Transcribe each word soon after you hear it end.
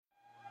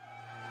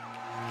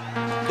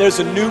there's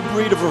a new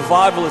breed of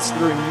revivalists that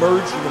are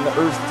emerging in the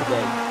earth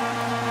today.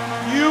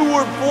 You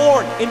were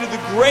born into the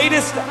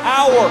greatest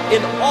hour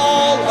in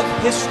all of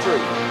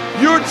history.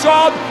 Your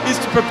job is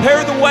to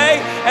prepare the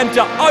way and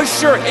to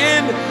usher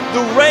in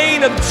the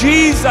reign of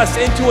Jesus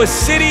into a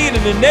city and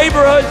into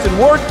neighborhoods and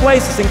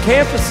workplaces and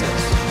campuses.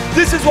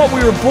 This is what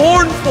we were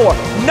born for.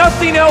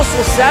 Nothing else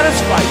will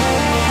satisfy you.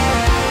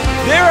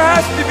 There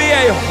has to be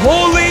a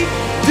holy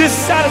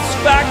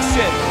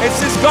dissatisfaction. It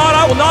says, God,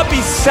 I will not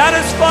be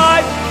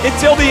satisfied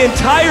until the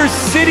entire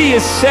city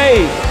is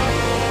saved.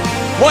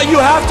 What you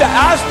have to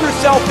ask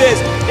yourself is,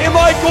 am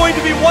I going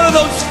to be one of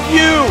those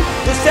few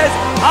that says,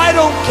 I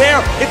don't care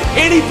if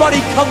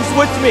anybody comes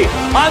with me.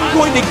 I'm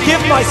going to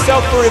give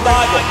myself for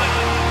revival.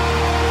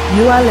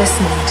 You are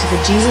listening to the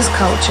Jesus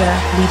Culture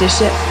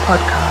Leadership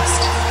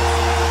Podcast.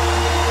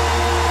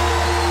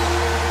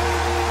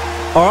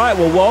 All right,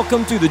 well,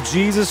 welcome to the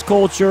Jesus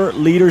Culture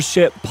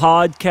Leadership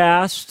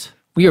Podcast.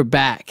 We are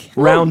back.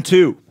 Round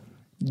two.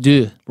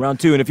 Round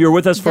two. And if you're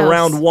with us for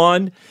round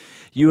one,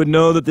 you would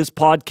know that this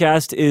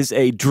podcast is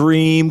a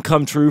dream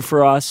come true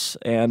for us.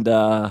 And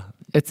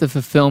it's a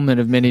fulfillment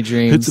of many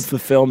dreams. It's a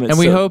fulfillment. And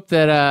we hope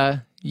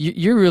that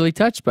you're really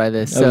touched by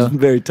this. I was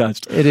very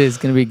touched. It is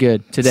going to be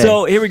good today.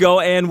 So here we go.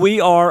 And we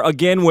are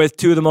again with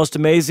two of the most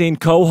amazing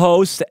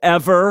co-hosts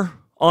ever.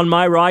 On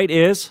my right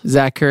is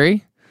Zach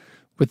Curry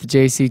with the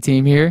JC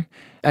team here.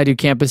 I do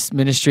campus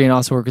ministry and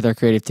also work with our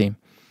creative team.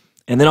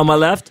 And then on my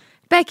left,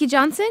 Becky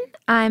Johnson.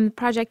 I'm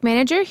project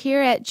manager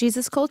here at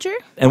Jesus Culture.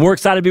 And we're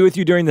excited to be with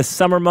you during the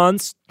summer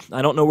months.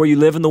 I don't know where you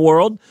live in the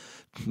world,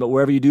 but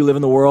wherever you do live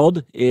in the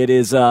world, it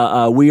is.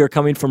 We are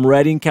coming from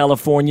Redding,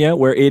 California,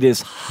 where it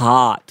is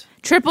hot.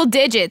 Triple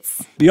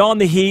digits.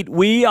 Beyond the heat,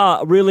 we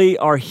really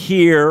are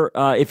here.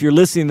 If you're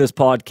listening to this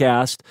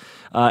podcast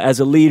as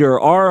a leader,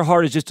 our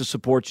heart is just to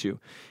support you.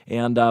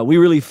 And we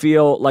really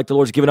feel like the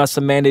Lord's given us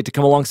a mandate to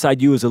come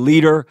alongside you as a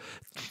leader,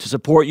 to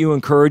support you,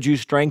 encourage you,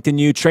 strengthen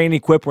you, train and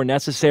equip where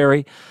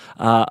necessary.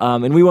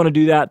 And we want to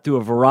do that through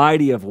a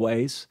variety of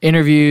ways.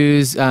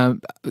 Interviews,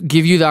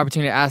 give you the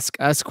opportunity to ask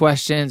us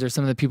questions, or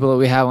some of the people that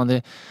we have on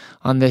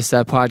this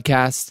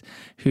podcast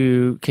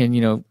who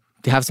can,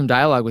 have some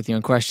dialogue with you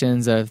on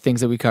questions of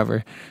things that we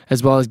cover,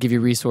 as well as give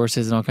you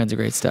resources and all kinds of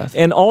great stuff.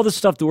 And all the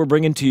stuff that we're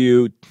bringing to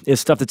you is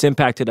stuff that's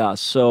impacted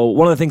us. So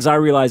one of the things I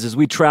realize is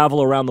we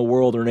travel around the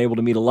world and are able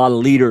to meet a lot of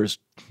leaders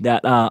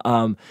that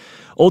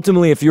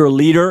ultimately, if you're a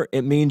leader,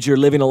 it means you're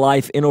living a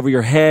life in over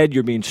your head.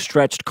 You're being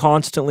stretched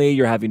constantly.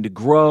 You're having to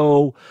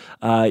grow.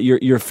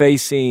 You're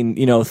facing,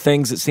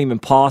 things that seem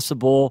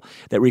impossible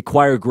that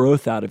require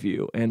growth out of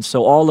you. And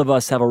so all of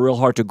us have a real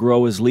heart to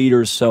grow as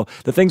leaders. So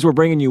the things we're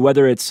bringing you,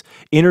 whether it's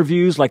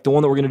interviews like the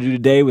one that we're going to do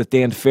today with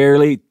Dan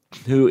Fairley,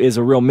 who is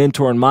a real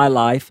mentor in my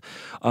life,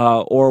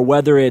 or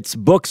whether it's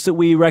books that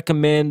we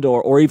recommend,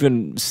 or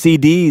even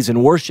CDs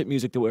and worship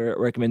music that we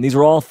recommend. These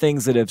are all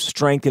things that have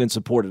strengthened and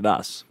supported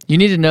us. You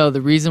need to know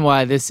the reason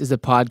why this is a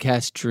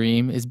podcast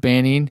dream is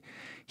Banning.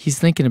 He's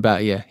thinking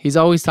about you. He's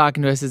always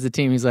talking to us as a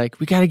team. He's like,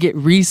 we got to get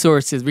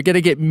resources. We got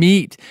to get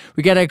meat.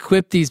 We got to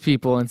equip these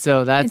people. And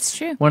so that's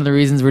one of the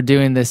reasons we're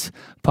doing this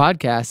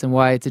podcast and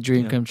why it's a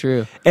dream come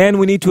true. And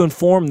we need to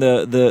inform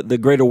the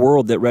greater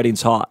world that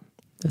Redding's hot.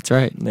 That's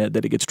right.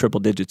 That it gets triple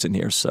digits in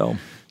here. So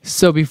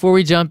before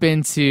we jump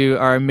into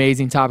our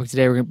amazing topic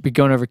today, we're going to be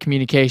going over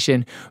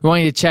communication. We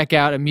want you to check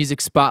out a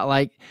music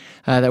spotlight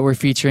that we're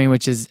featuring,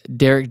 which is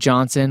Derek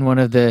Johnson, one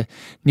of the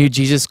new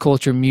Jesus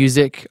Culture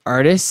music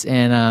artists,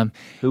 and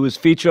who was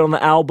featured on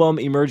the album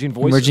Emerging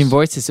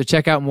Voices. So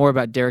check out more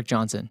about Derek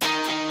Johnson.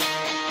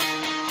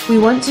 We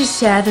want to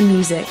share the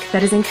music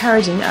that is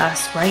encouraging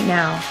us right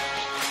now.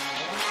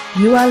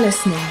 You are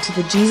listening to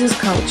the Jesus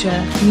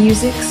Culture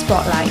Music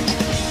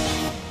Spotlight.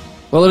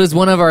 Well, it is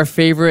one of our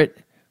favorite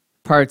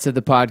parts of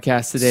the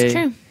podcast today. It's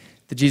true.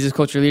 The Jesus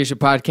Culture Leadership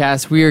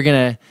Podcast. We are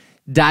going to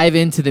dive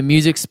into the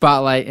music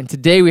spotlight. And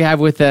today we have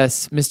with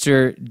us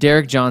Mr.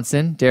 Derek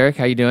Johnson. Derek,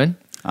 how you doing?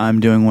 I'm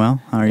doing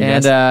well. How are you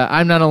guys? And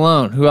I'm not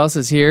alone. Who else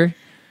is here?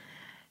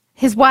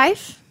 His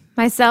wife,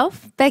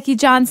 myself, Becky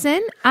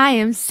Johnson. I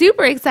am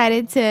super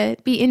excited to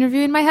be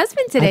interviewing my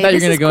husband today. I thought you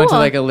were going to go into cool.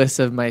 like a list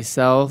of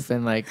myself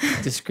and like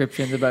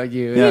descriptions about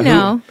you.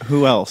 Yeah,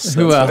 who else?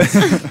 Who else?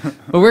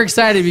 But we're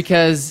excited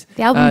because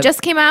the album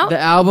just came out.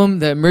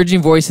 The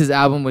Emerging Voices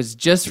album was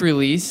just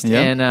released,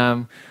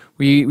 and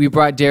we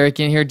brought Derek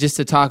in here just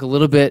to talk a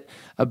little bit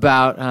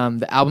about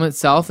the album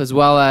itself, as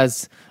well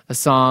as a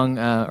song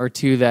or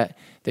two that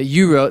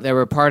you wrote that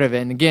were a part of it.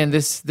 And again,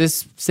 this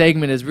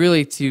segment is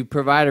really to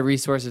provide a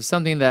resource of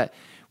something that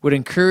would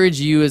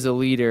encourage you as a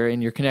leader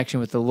in your connection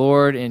with the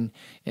Lord and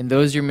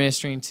those you're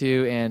ministering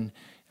to, and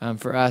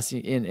for us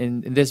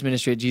in this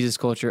ministry at Jesus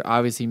Culture,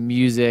 obviously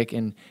music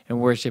and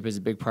worship is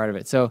a big part of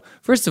it. So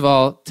first of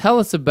all, tell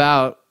us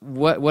about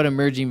what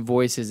Emerging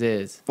Voices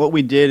is. What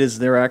we did is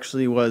there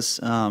actually was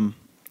kind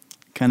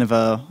of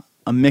a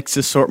mixed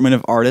assortment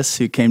of artists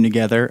who came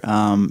together,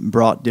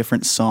 brought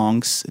different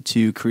songs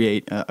to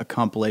create a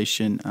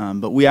compilation.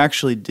 But we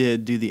actually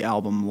did do the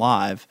album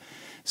live.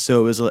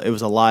 So it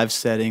was a live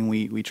setting.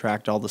 We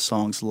tracked all the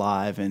songs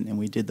live, and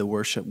we did the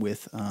worship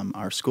with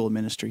our school of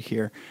ministry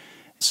here.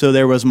 So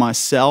there was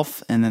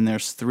myself, and then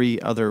there's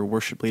 3 other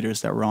worship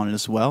leaders that were on it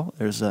as well.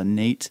 There's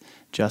Nate,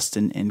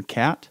 Justin, and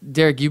Kat.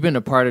 Derek, you've been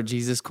a part of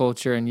Jesus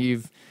Culture, and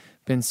you've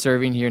been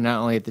serving here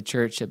not only at the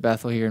church at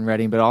Bethel here in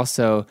Redding, but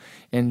also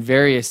in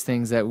various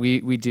things that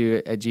we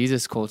do at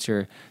Jesus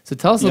Culture. So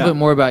tell us a little bit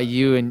more about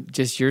you and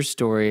just your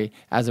story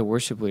as a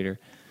worship leader.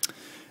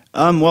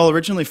 Well,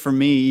 originally for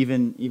me,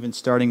 even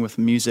starting with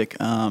music,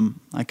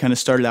 I kind of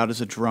started out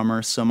as a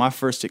drummer. So my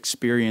first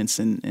experience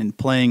in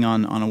playing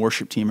on a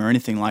worship team or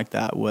anything like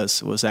that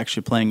was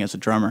actually playing as a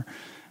drummer.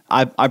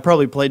 I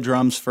probably played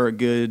drums for a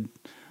good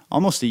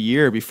almost a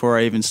year before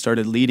I even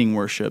started leading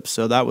worship.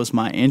 So that was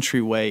my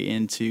entryway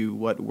into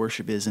what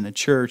worship is in a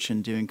church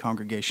and doing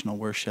congregational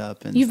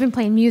worship. And you've been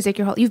playing music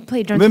you've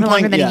played drums for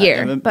longer than a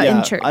year, but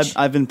in church.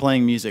 I've been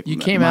playing music. You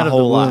came my out of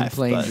whole the womb life,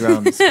 playing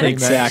drums.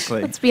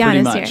 Exactly. Let's be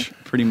honest here.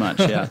 Pretty much,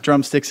 yeah.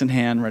 Drumsticks in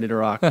hand, ready to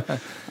rock.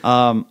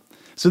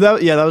 So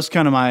that was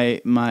kind of my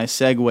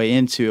segue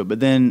into it. But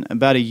then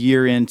about a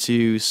year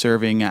into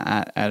serving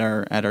at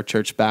our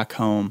church back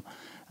home,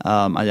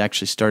 I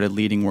actually started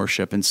leading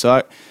worship, and so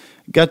I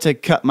got to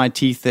cut my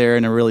teeth there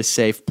in a really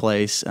safe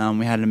place.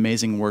 We had an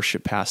amazing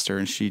worship pastor,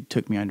 and she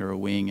took me under her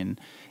wing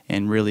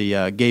and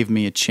really gave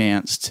me a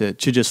chance to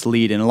just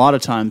lead. And a lot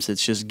of times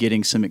it's just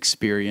getting some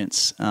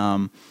experience.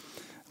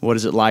 What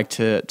is it like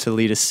to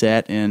lead a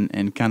set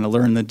and kind of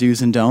learn the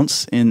do's and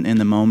don'ts in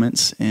the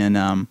moments.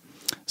 And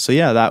so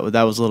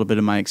that was a little bit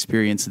of my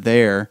experience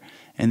there.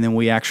 And then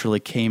we actually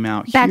came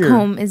out back here. Back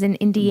home is in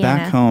Indiana.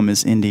 Back home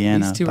is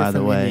Indiana, These two by are the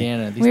from way.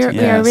 Indiana. We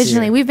are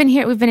originally, we've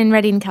been in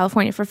Redding,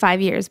 California for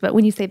 5 years, but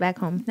when you say back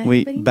home,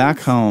 back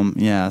home,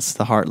 yeah, it's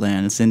the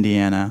heartland. It's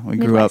Indiana. We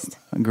Midwest.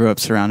 grew up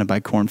surrounded by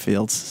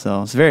cornfields,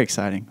 so it's very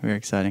exciting, very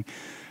exciting.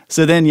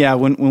 So then,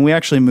 when we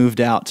actually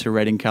moved out to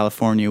Redding,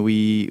 California,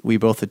 we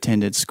both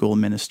attended school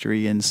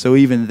ministry, and so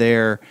even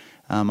there,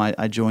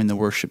 I joined the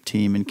worship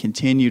team and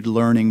continued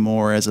learning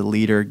more as a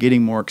leader,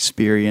 getting more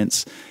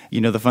experience.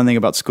 The fun thing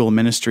about school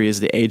ministry is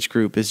the age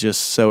group is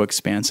just so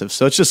expansive.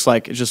 So it's just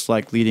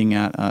like leading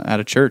at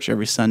a church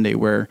every Sunday,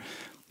 where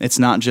it's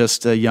not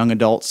just young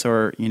adults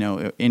or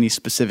any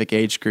specific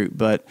age group,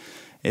 but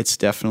it's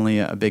definitely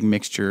a big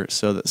mixture.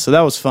 So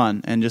that was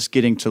fun, and just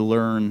getting to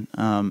learn,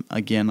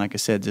 again, like I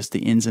said, just the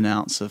ins and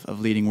outs of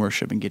leading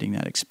worship and getting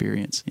that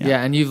experience.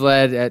 Yeah, and you've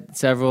led at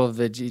several of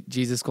the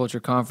Jesus Culture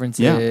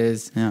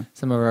conferences,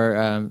 some of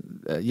our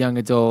young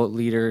adult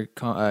leader,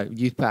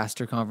 youth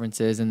pastor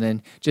conferences, and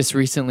then just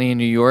recently in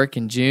New York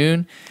in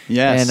June.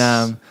 Yes.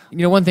 And,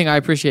 one thing I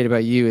appreciate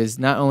about you is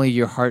not only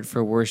your heart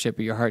for worship,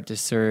 but your heart to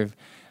serve.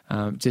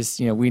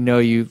 We know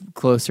you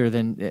closer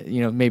than,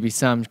 maybe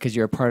some because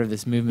you're a part of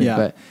this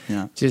movement,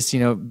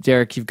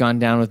 Derek, you've gone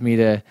down with me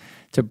to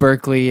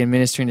Berkeley and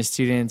ministering to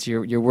students.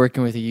 You're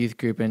working with a youth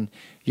group, and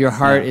your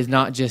heart is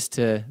not just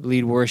to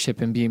lead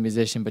worship and be a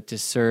musician, but to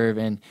serve,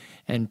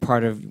 and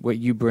part of what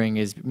you bring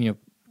is,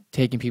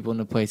 taking people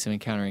into a place of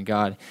encountering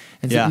God.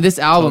 And so this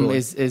album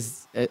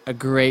is a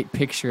great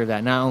picture of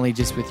that, not only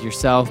just with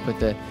yourself, but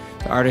the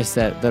artists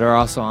that are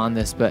also on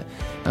this. But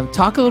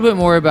talk a little bit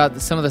more about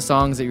some of the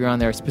songs that you're on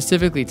there.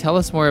 Specifically, tell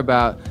us more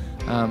about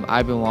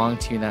I Belong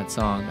to You in that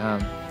song.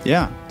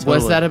 Totally.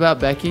 Was that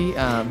about Becky?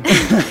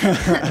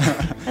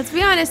 Let's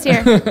be honest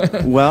here.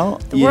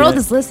 Well, the world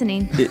is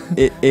listening.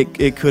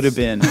 It could have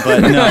been, but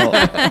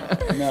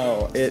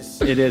no,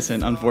 it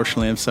isn't.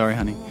 Unfortunately, I'm sorry,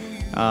 honey.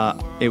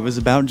 It was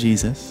about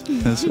Jesus.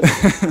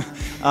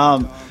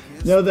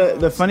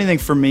 The funny thing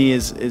for me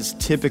is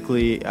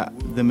typically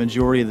the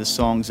majority of the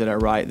songs that I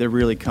write, they're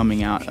really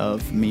coming out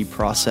of me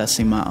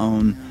processing my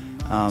own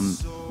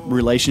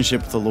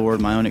relationship with the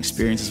Lord, my own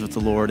experiences with the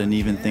Lord, and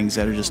even things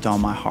that are just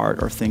on my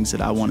heart or things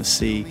that I want to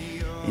see.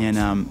 And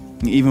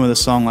even with a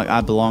song like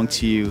I Belong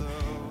to You,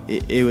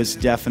 it was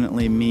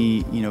definitely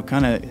me,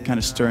 kind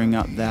of stirring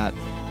up that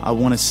I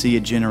want to see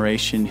a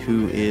generation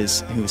who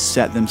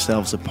set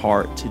themselves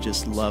apart to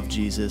just love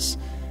Jesus,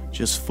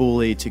 just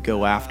fully to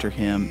go after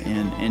Him.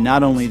 And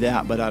not only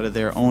that, but out of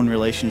their own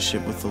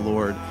relationship with the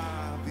Lord,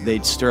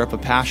 they'd stir up a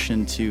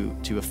passion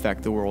to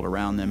affect the world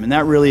around them. And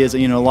that really is,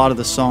 a lot of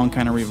the song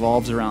kind of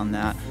revolves around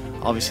that.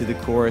 Obviously the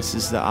chorus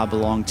is that I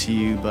belong to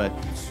you, but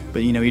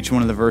each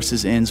one of the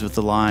verses ends with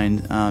the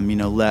line,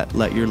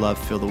 let your love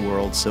fill the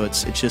world. So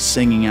it's just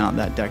singing out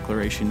that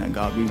declaration that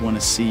God, we want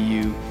to see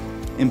you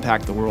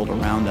impact the world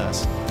around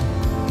us.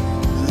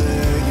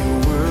 Let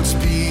your words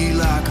be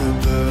like a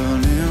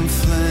burning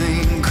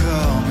flame,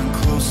 coming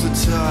close to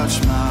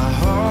touch my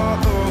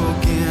heart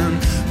again.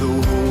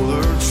 The whole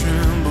earth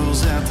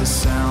trembles at the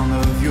sound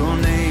of your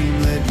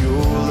name. Let your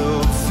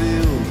love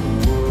fill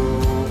the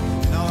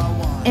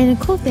world. And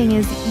the cool thing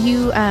is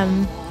you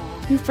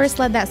first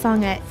led that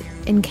song at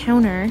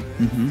Encounter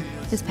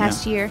this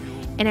past year,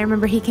 and I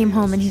remember he came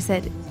home and he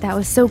said that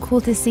was so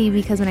cool to see,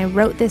 because when I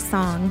wrote this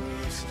song,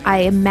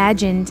 I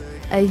imagined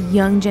a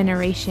young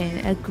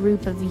generation, a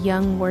group of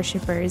young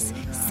worshipers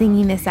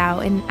singing this out.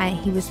 And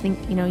he was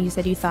thinking, you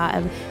said you thought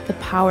of the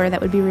power that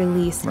would be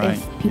released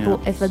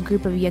if a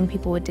group of young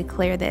people would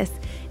declare this.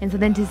 And so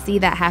then to see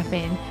that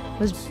happen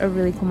was a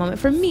really cool moment.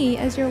 For me,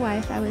 as your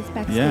wife, I was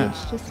backstage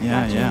just watching.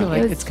 I feel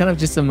like it's kind of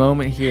just a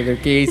moment here. They're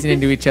gazing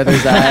into each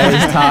other's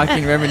eyes,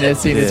 talking,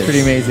 reminiscing. It's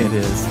pretty amazing. It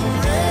is.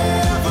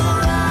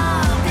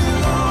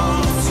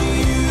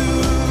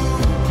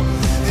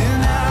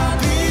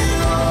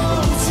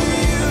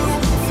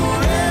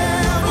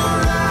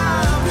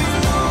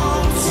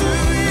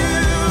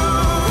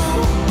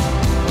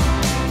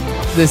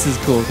 This is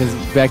cool because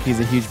Becky's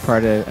a huge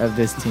part of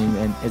this team,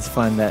 and it's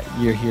fun that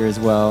you're here as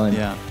well. And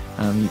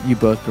you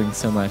both bring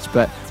so much.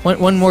 But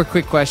one more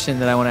quick question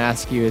that I want to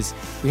ask you is,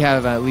 we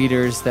have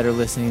leaders that are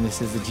listening.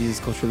 This is the Jesus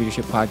Culture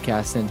Leadership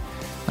Podcast, and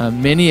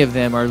many of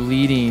them are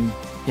leading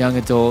young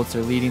adults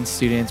or leading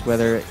students,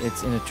 whether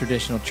it's in a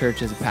traditional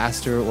church as a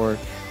pastor or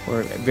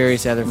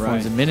various other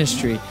forms of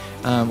ministry,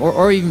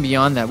 or even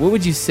beyond that. What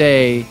would you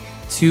say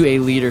to a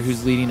leader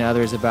who's leading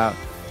others about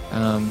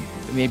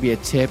maybe a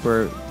tip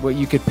or what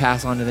you could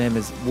pass on to them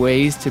as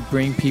ways to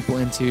bring people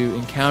into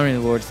encountering the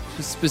Lord,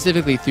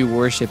 specifically through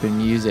worship and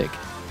music?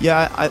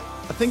 Yeah, I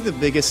think the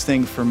biggest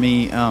thing for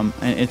me, and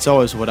it's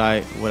always what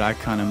I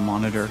kind of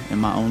monitor in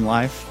my own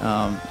life,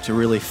 to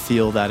really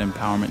feel that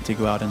empowerment to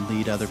go out and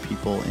lead other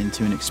people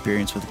into an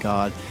experience with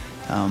God.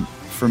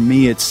 For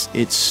me, it's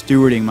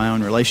stewarding my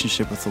own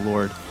relationship with the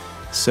Lord.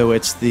 So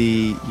it's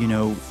the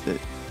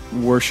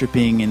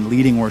worshiping and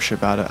leading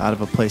worship out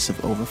of a place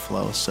of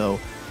overflow. So,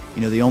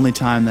 the only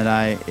time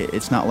that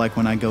it's not like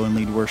when I go and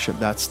lead worship,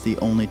 that's the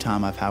only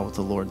time I've had with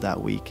the Lord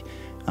that week.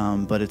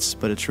 But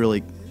it's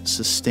really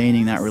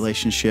sustaining that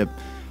relationship,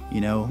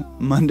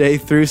 Monday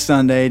through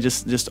Sunday,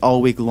 just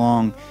all week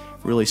long,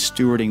 really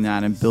stewarding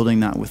that and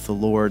building that with the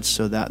Lord,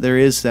 so that there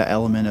is that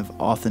element of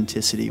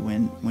authenticity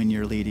when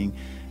you're leading.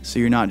 So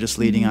you're not just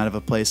leading out of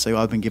a place like,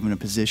 I've been given a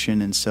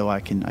position and so I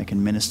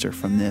can minister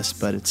from this,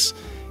 but it's,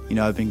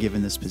 I've been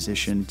given this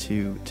position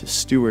to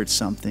steward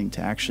something, to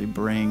actually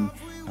bring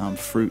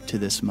fruit to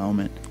this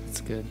moment. That's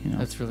good.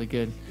 That's really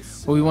good.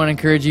 Well, we want to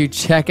encourage you,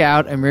 check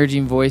out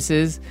Emerging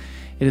Voices.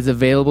 It is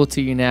available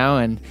to you now,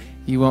 and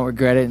you won't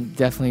regret it, and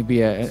definitely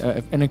be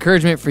an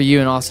encouragement for you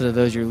and also to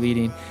those you're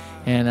leading.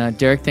 And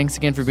Derek, thanks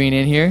again for being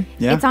in here.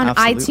 Yeah, it's on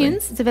absolutely.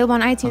 iTunes. It's available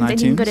on iTunes.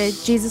 And you can go to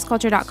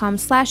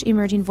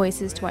jesusculture.com/emerging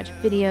voices to watch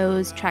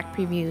videos, track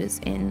previews,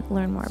 and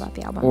learn more about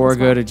the album. Or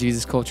go to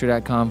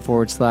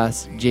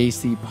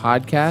jesusculture.com/JC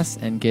podcast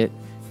and get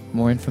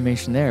more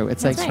information there.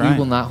 It's That's like right. we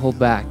will not hold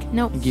back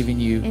Nope. in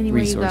giving you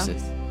Anywhere you go.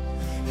 resources.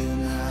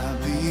 And I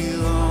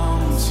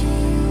belong to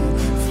you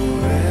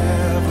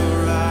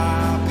forever.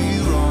 I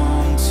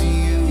belong to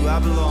you. I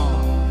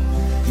belong.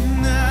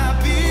 And I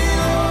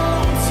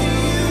belong to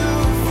you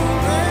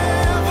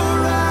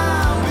forever.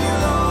 I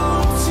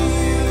belong to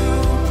you.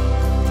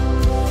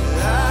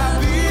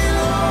 I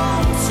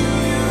belong to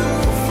you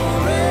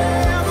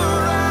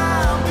forever.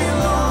 I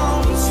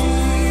belong to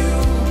you.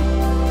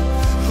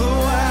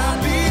 Oh, I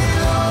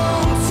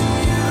belong to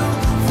you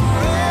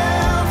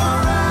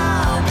forever.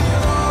 I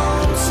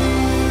belong to you.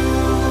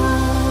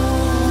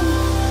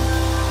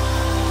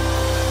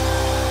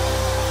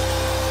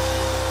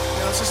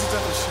 Let's just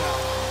let that shout.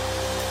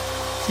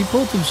 She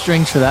pulled some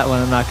strings for that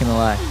one, I'm not going to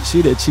lie.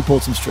 She did. She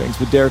pulled some strings.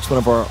 But Derek's one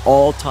of our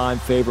all-time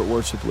favorite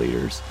worship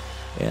leaders.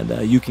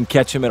 And you can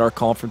catch him at our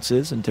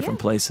conferences in different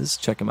places.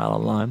 Check him out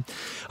online.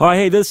 All right,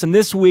 hey, listen,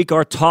 this week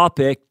our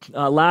topic,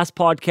 last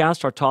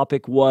podcast, our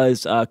topic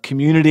was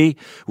community,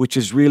 which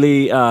is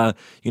really, when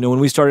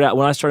I started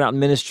out in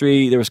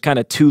ministry, there was kind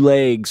of two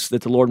legs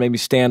that the Lord made me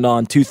stand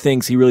on, two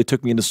things He really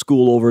took me into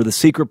school over, the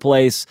secret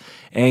place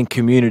and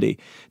community,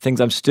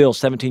 things I'm still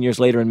 17 years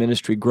later in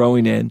ministry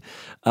growing in.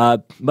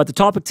 But the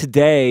topic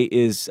today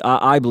is,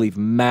 I believe,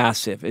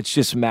 massive. It's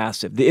just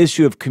massive. The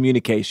issue of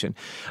communication.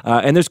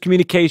 And there's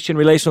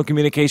communication, relational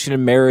communication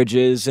in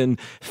marriages and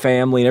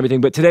family and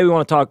everything. But today we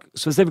want to talk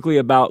specifically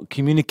about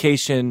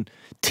communication,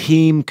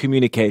 team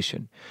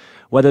communication.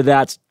 Whether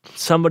that's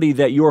somebody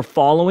that you're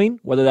following,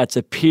 whether that's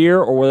a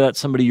peer, or whether that's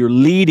somebody you're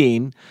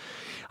leading.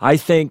 I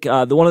think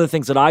one of the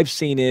things that I've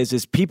seen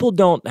is people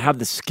don't have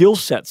the skill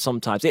set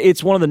sometimes.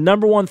 It's one of the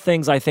number one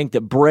things I think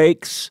that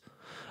breaks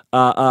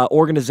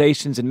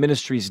organizations and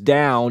ministries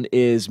down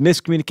is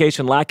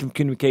miscommunication, lack of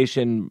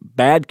communication,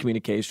 bad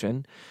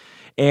communication.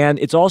 And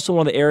it's also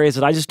one of the areas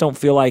that I just don't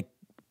feel like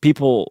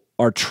people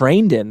are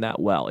trained in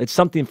that well. It's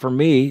something for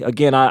me.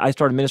 Again, I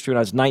started ministry when I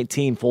was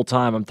 19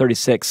 full-time. I'm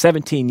 36,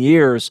 17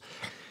 years,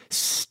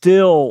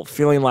 still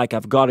feeling like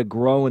I've got to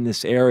grow in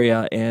this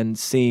area and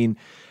seeing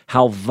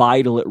how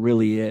vital it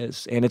really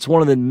is. And it's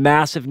one of the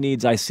massive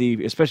needs I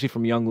see, especially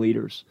from young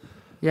leaders.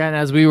 Yeah, and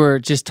as we were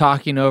just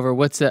talking over,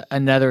 what's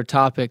another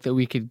topic that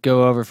we could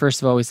go over?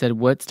 First of all, we said,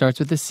 what starts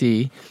with a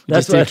C? We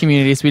just did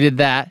community, so we did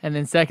that. And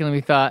then secondly,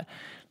 we thought,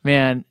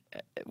 man,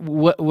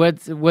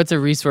 what's a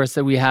resource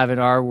that we have in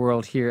our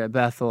world here at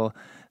Bethel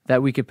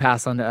that we could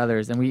pass on to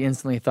others? And we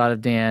instantly thought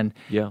of Dan.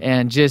 Yeah.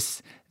 And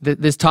just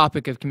this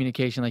topic of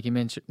communication, like you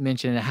mentioned,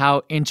 and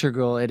how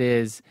integral it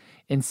is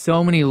in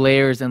so many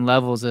layers and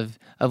levels of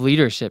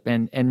leadership,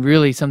 and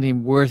really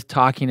something worth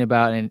talking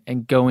about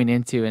and going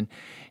into. And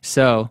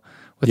so,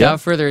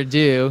 without further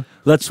ado,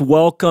 let's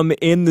welcome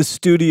in the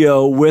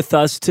studio with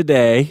us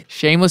today.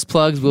 Shameless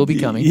plugs will be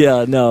coming.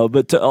 Yeah, no,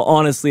 but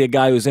honestly, a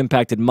guy who's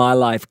impacted my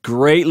life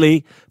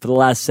greatly for the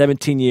last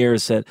 17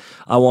 years that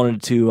I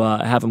wanted to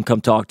have him come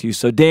talk to you.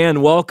 So,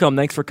 Dan, welcome.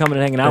 Thanks for coming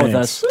and hanging out with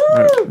us.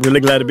 Really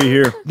glad to be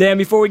here. Dan,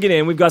 before we get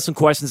in, we've got some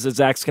questions that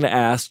Zach's going to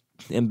ask,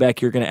 and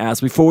Beck, you're going to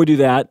ask. Before we do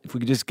that, if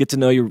we could just get to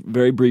know you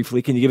very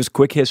briefly, can you give us a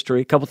quick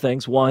history? A couple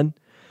things. One,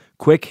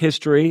 quick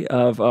history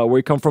of where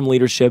you come from,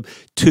 leadership.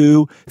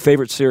 2,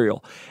 favorite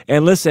cereal.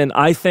 And listen,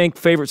 I think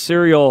favorite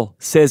cereal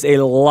says a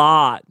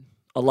lot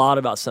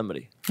about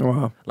somebody.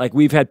 Wow. Like,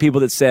 we've had people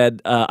that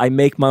said, I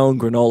make my own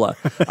granola.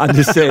 I'm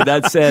just saying,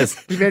 that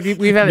says...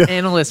 We've had an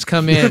analyst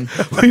come in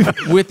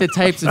with the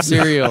types of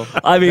cereal.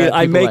 I mean,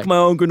 I make like. my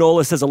own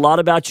granola says a lot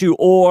about you,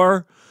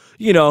 or,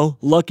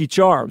 Lucky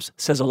Charms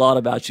says a lot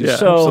about you. Yeah,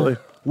 so absolutely.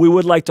 We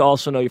would like to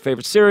also know your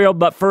favorite cereal.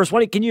 But first,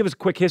 can you give us a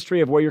quick history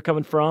of where you're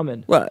coming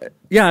from? Well,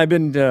 yeah, I've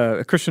been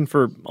a Christian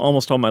for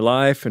almost all my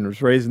life and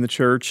was raised in the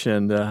church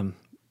and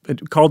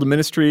called to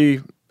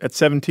ministry at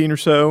 17 or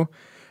so.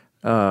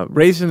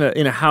 Raised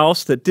in a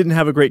house that didn't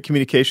have a great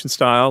communication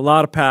style, a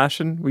lot of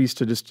passion. We used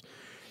to just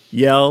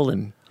yell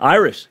and...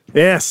 Irish.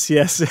 Yes.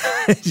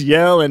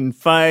 Yell and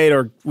fight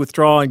or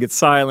withdraw and get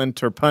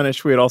silent or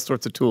punish. We had all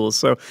sorts of tools.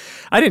 So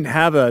I didn't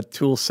have a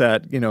tool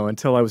set,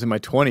 until I was in my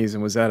 20s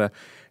and was going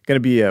to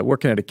be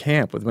working at a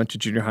camp with a bunch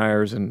of junior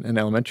hires and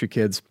elementary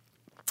kids.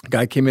 A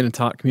guy came in and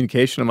taught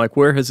communication. I'm like,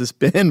 where has this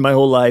been my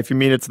whole life? You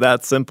mean it's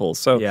that simple?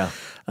 So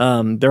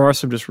there are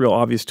some just real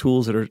obvious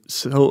tools that are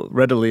so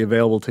readily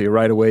available to you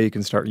right away. You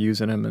can start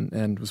using them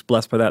and was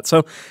blessed by that.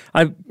 So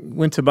I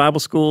went to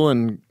Bible school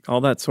and all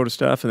that sort of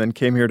stuff and then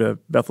came here to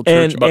Bethel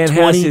Church about 20. And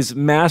has his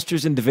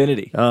master's in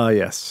divinity. Oh,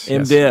 yes.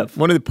 MDiv.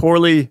 One of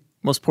the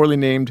most poorly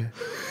named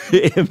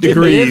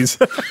degrees.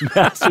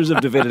 Masters of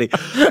Divinity.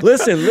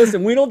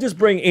 Listen, we don't just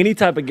bring any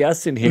type of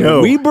guests in here.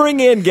 No. We bring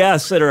in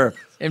guests that are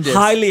MDivs.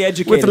 highly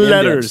educated. With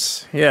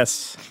letters,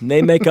 yes. And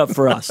they make up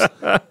for us.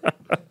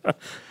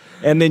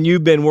 And then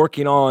you've been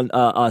working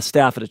on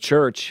staff at a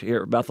church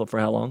here at Bethel for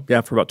how long?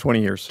 Yeah, for about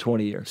 20 years.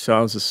 20 years. So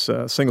I was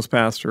a singles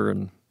pastor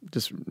and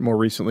just more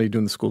recently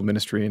doing the school of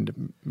ministry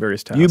and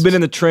various tasks. You've been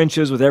in the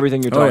trenches with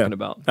everything you're talking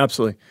about.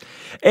 Absolutely.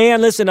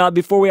 And listen,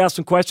 before we ask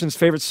some questions,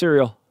 favorite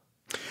cereal?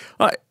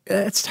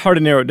 It's hard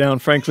to narrow it down,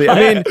 frankly.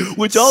 I mean,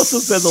 which also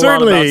says a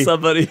lot about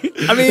somebody.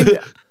 I mean,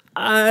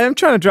 I'm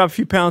trying to drop a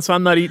few pounds, so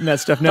I'm not eating that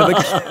stuff now.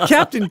 The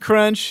Captain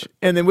Crunch,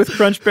 and then with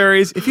Crunch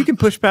Berries, if you can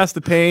push past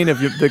the pain of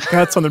the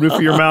cuts on the roof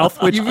of your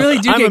mouth, which you really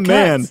do I'm get a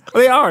man.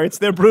 cuts.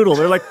 They're brutal.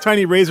 They're like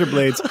tiny razor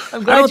blades.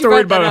 I'm glad you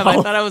brought that up.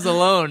 I thought I was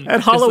alone. At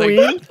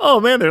Halloween,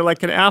 they're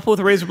like an apple with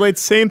a razor blade.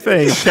 Same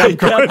thing. Captain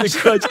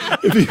Crunch.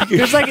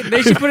 There's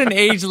they should put an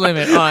age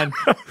limit on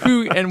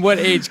who and what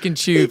age can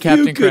chew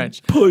Captain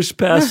Crunch. Push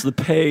past the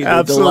pain.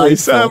 Absolutely.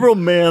 Several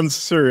man's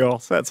cereal.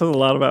 So that says a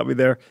lot about me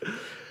there.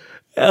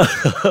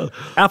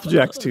 Apple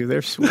Jacks too,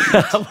 they're sweet.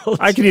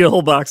 I could eat a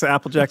whole box of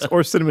Apple Jacks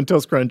or Cinnamon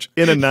Toast Crunch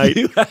in a night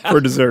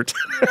for dessert.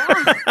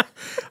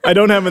 I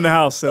don't have them in the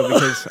house though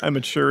because I'm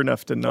mature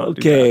enough to not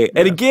do that.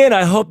 And again,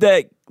 I hope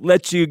that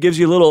gives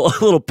you a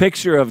little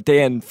picture of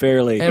Dan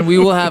Fairley. And we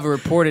will have a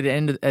report at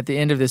the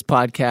end of this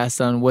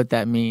podcast on what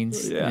that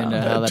means. Yeah. And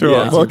how that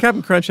Sure. Well,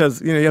 Captain Crunch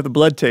has, you have the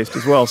blood taste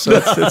as well, so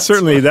it's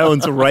certainly that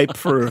one's ripe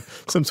for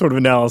some sort of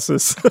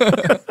analysis.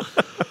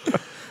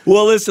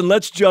 Well, listen,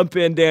 let's jump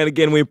in, Dan.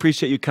 Again, we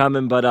appreciate you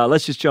coming, but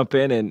let's just jump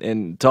in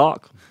and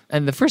talk.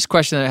 And the first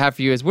question that I have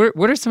for you is, what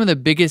are some of the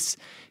biggest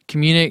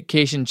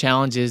communication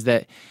challenges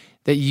that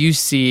you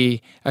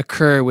see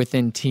occur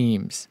within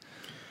teams?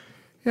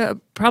 Yeah,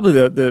 probably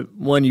the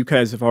one you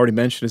guys have already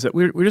mentioned is that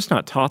we're just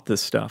not taught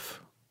this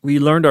stuff. We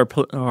learned our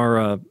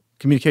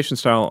communication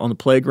style on the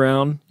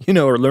playground,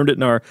 or learned it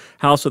in our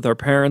house with our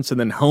parents and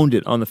then honed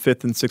it on the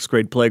 5th and 6th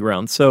grade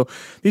playground. So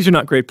these are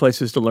not great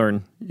places to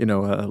learn,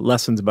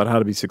 lessons about how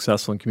to be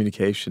successful in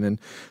communication. And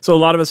so a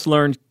lot of us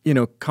learned,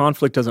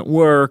 conflict doesn't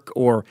work,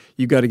 or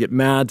you got to get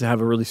mad to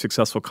have a really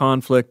successful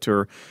conflict,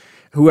 or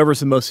whoever's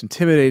the most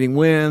intimidating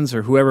wins,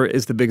 or whoever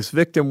is the biggest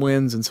victim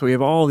wins. And so we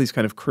have all these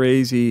kind of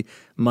crazy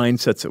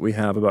mindsets that we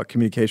have about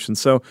communication.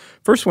 So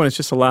first one is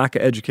just a lack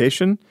of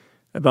education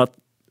about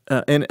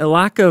and a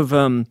lack of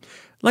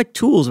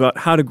tools about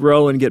how to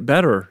grow and get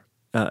better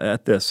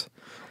at this.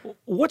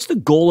 What's the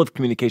goal of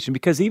communication?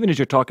 Because even as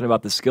you're talking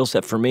about the skill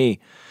set, for me,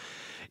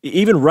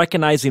 even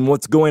recognizing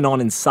what's going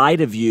on inside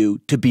of you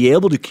to be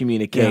able to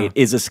communicate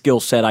is a skill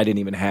set I didn't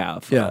even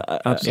have. Yeah,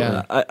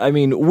 absolutely. I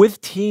mean,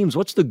 with teams,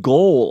 what's the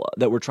goal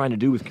that we're trying to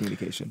do with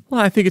communication?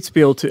 Well, I think it's to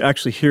be able to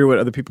actually hear what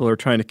other people are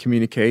trying to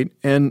communicate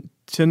and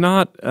to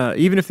not,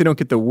 even if they don't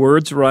get the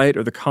words right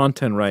or the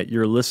content right,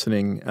 you're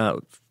listening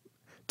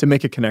to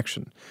make a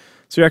connection.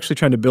 So you're actually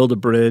trying to build a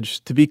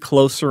bridge, to be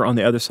closer on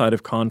the other side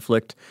of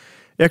conflict.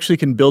 You actually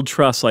can build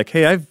trust, like,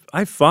 hey,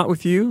 I've fought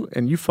with you,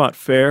 and you fought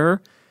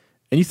fair,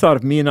 and you thought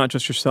of me and not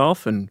just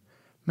yourself, and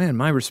man,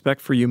 my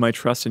respect for you, my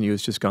trust in you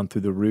has just gone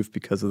through the roof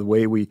because of the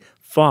way we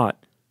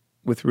fought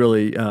with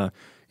really,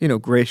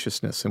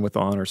 graciousness and with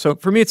honor. So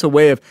for me, it's a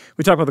way of,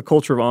 we talk about the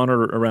culture of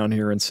honor around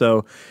here. And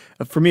so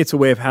for me, it's a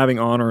way of having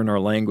honor in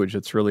our language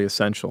that's really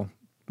essential.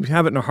 We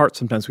have it in our hearts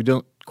sometimes. We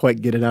don't quite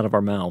get it out of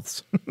our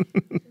mouths.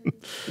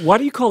 Why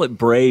do you call it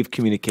brave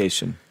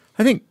communication?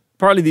 I think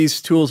partly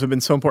these tools have been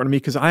so important to me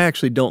because I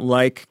actually don't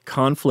like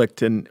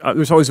conflict, and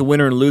there's always a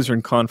winner and a loser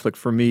in conflict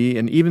for me,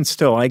 and even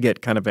still I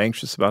get kind of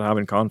anxious about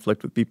having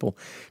conflict with people.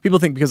 People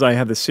think because I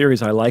have this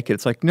series I like it.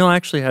 It's like, no, I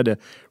actually had to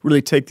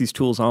really take these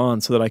tools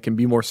on so that I can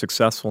be more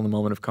successful in the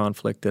moment of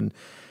conflict and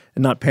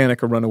not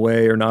panic or run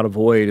away or not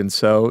avoid. And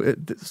so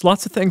there's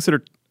lots of things that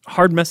are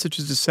hard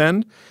messages to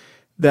send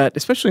that,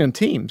 especially on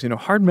teams,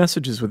 hard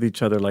messages with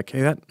each other like,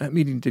 hey, that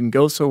meeting didn't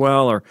go so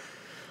well, or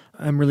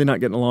I'm really not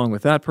getting along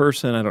with that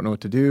person. I don't know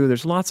what to do.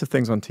 There's lots of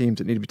things on teams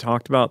that need to be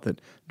talked about that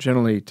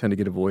generally tend to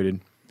get avoided.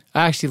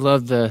 I actually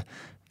love the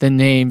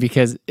name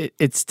because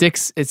it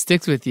sticks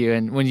with you.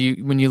 And when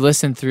you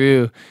listen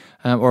through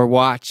or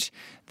watch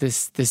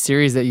this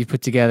series that you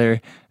put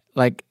together,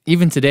 like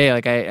even today,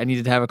 like I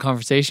needed to have a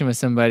conversation with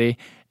somebody,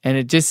 and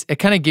it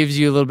kind of gives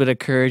you a little bit of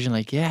courage and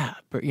like,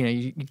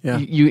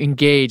 you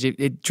engage.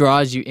 It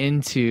draws you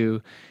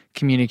into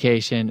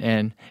communication,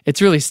 and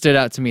it's really stood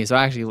out to me. So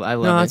I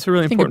love it. That's a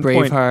really important point.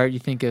 You think of Braveheart, you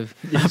think of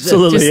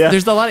absolutely.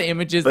 There's a lot of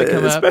images that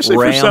come up, especially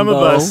Rambo. for some of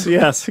us.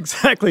 Yes,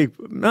 exactly.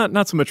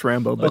 Not so much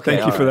Rambo, but Okay,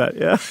 thank you for that.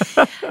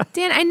 Yeah.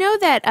 Dan, I know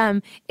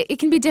that it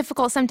can be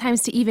difficult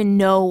sometimes to even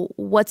know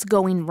what's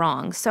going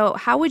wrong. So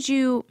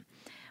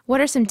what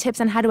are some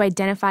tips on how to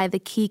identify the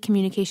key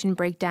communication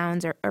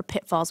breakdowns or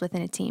pitfalls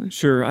within a team?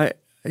 Sure.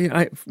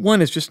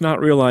 One is just not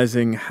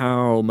realizing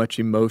how much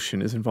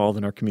emotion is involved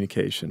in our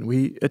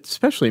communication.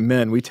 Especially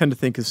men, we tend to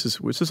think this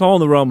is all in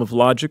the realm of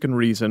logic and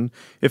reason.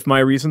 If my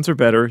reasons are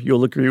better,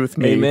 you'll agree with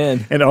me.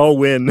 Amen. And I'll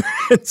win.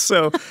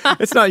 So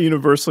it's not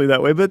universally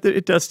that way, but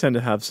it does tend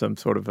to have some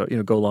sort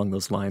of go along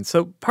those lines.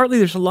 So partly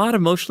there's a lot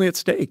emotionally at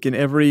stake in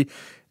every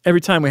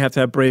time we have to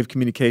have brave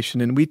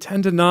communication, and we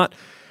tend to not.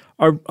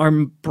 Our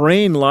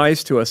brain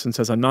lies to us and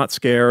says, I'm not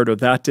scared, or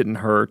that didn't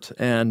hurt.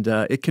 And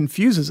it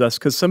confuses us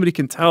because somebody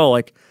can tell,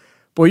 like,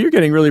 boy, you're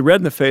getting really red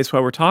in the face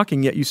while we're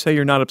talking, yet you say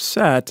you're not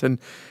upset. And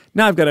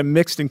now I've got a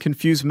mixed and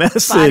confused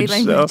message. Body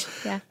language,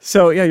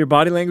 So your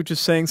body language is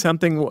saying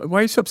something. Why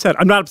are you so upset?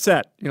 I'm not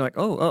upset. You're like,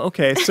 oh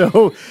okay.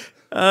 So,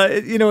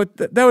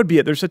 that would be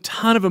it. There's a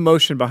ton of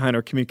emotion behind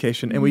our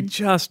communication, and we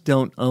just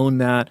don't own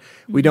that.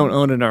 We don't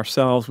own it in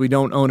ourselves. We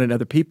don't own it in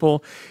other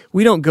people.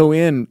 We don't go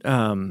in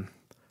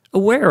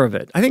aware of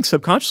it. I think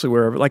subconsciously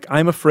aware of it. Like,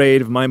 I'm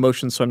afraid of my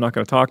emotions, so I'm not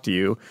going to talk to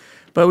you.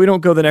 But we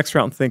don't go the next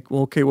route and think,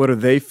 well, okay, what are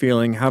they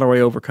feeling? How do I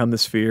overcome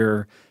this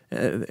fear?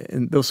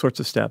 And those sorts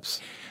of steps.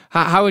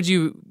 How would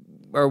you,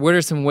 or what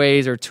are some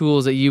ways or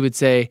tools that you would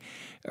say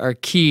are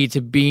key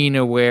to being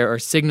aware or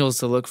signals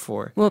to look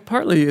for? Well,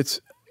 partly it's,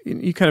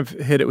 you kind of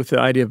hit it with the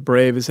idea of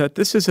brave, is that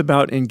this is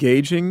about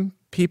engaging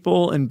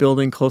people and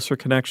building closer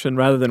connection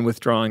rather than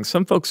withdrawing.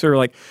 Some folks are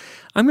like,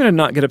 I'm going to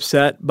not get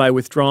upset by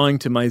withdrawing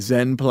to my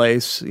Zen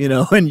place,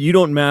 and you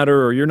don't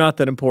matter, or you're not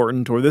that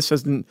important, or this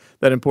isn't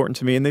that important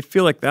to me. And they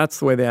feel like that's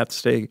the way they have to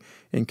stay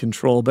in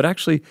control. But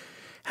actually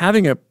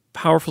having a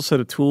powerful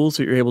set of tools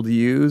that you're able to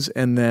use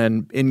and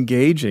then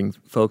engaging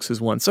folks is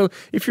one. So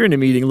if you're in a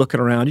meeting looking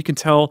around, you can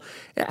tell,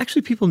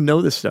 actually people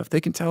know this stuff. They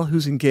can tell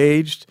who's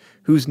engaged,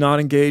 who's not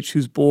engaged,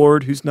 who's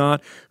bored, who's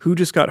not, who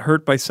just got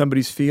hurt by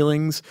somebody's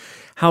feelings,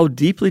 how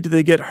deeply do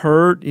they get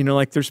hurt.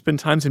 Like there's been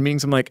times in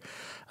meetings I'm like,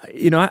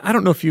 I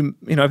don't know if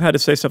I've had to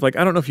say stuff like,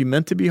 I don't know if you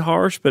meant to be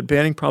harsh, but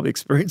Banning probably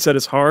experienced that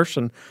as harsh.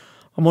 And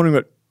I'm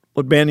wondering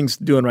what Banning's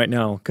doing right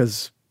now.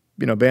 Because,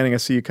 Banning, I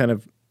see you kind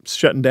of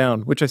shutting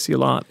down, which I see a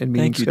lot in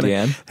meetings. Thank you,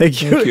 Dan.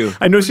 Thank you.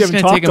 I noticed you haven't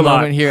talked take a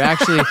moment here.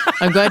 Actually,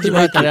 I'm glad you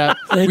brought that up.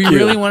 We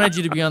really wanted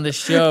you to be on this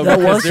show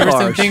because there were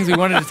some things we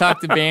wanted to talk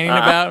to Banning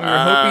about, and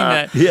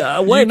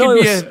we were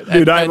hoping that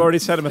dude, I've already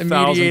said him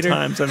 1,000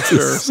 times, I'm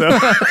sure. So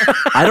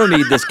I don't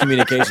need this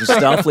communication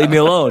stuff. Leave me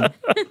alone.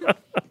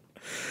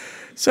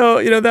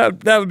 So,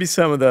 that would be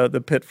some of the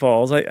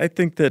pitfalls. I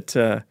think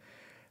that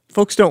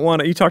folks don't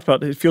want to, you talked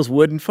about it feels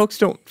wooden. Folks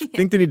don't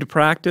think they need to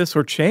practice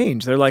or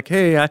change. They're like,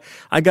 hey,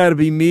 I got to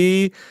be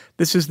me.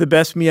 This is the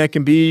best me I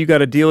can be. You got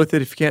to deal with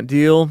it if you can't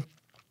deal.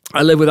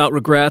 I live without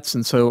regrets.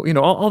 And so,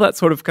 all that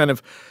sort of kind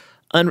of,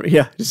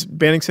 does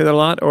Banning say that a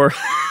lot? Or,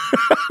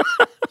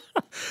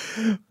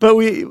 but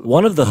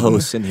one of the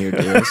hosts in here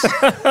does.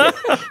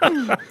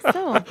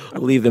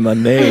 Leave them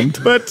unnamed.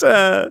 But,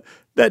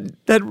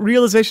 that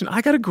realization, I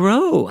got to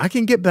grow. I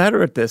can get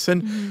better at this.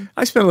 And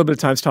I spent a little bit of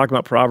time talking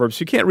about Proverbs.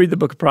 You can't read the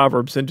book of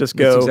Proverbs and just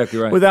go exactly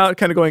right. without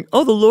kind of going,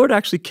 oh, the Lord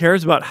actually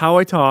cares about how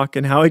I talk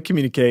and how I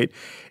communicate.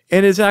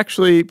 And is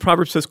actually,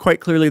 Proverbs says quite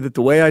clearly that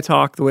the way I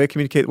talk, the way I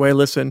communicate, the way I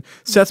listen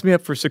sets me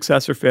up for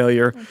success or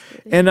failure.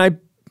 And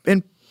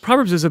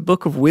Proverbs is a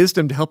book of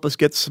wisdom to help us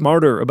get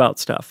smarter about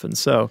stuff. And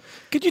so,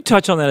 could you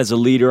touch on that as a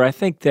leader? I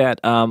think that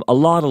a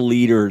lot of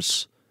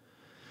leaders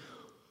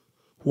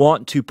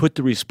want to put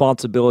the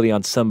responsibility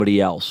on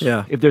somebody else.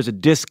 Yeah. If there's a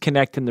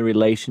disconnect in the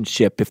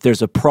relationship, if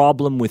there's a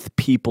problem with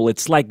people,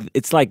 it's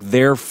like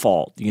their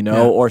fault,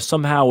 or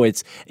somehow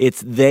it's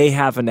they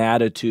have an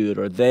attitude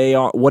or they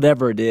are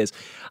whatever it is.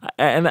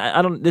 And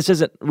this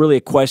isn't really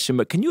a question,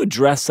 but can you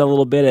address that a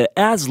little bit?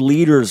 As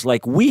leaders,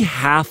 like, we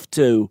have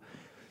to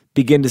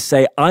begin to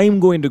say, I'm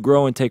going to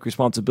grow and take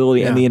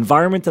responsibility, and the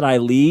environment that I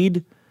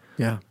lead,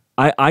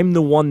 I'm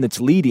the one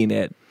that's leading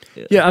it.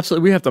 Yeah,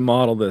 absolutely. We have to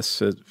model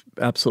this,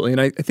 absolutely.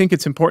 And I think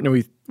it's important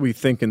that we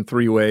think in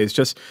three ways.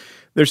 Just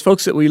there's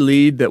folks that we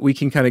lead that we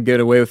can kind of get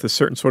away with a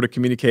certain sort of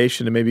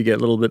communication and maybe get a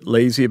little bit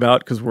lazy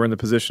about because we're in the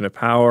position of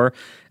power.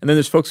 And then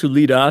there's folks who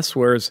lead us,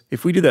 whereas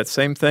if we do that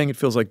same thing, it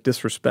feels like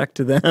disrespect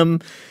to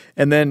them.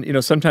 And then,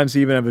 sometimes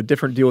even have a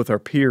different deal with our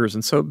peers.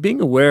 And so being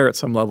aware at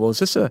some level, is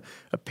this a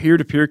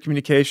peer-to-peer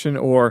communication,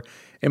 or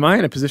am I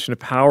in a position of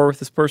power with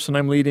this person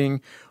I'm leading,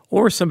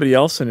 or somebody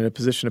else in a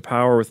position of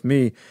power with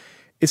me?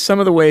 Is some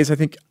of the ways I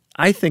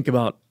think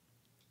about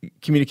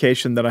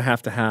communication that I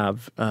have to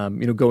have,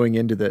 going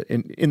into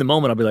in the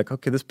moment. I'll be like,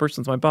 okay, this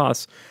person's my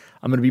boss.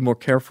 I'm going to be more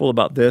careful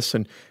about this,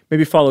 and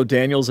maybe follow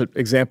Daniel's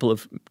example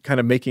of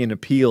kind of making an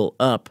appeal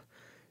up,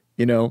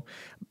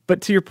 But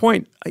to your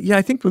point,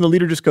 I think when the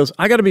leader just goes,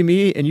 I got to be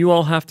me, and you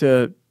all have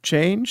to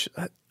change,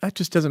 that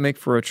just doesn't make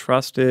for a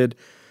trusted,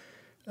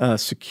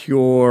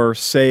 secure,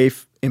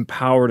 safe,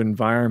 empowered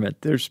environment.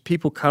 There's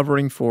people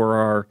covering for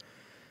our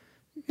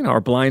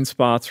blind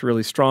spots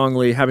really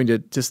strongly, having to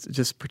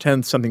just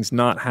pretend something's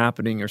not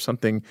happening or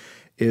something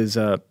is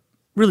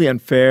really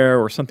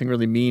unfair or something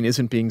really mean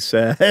isn't being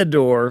said,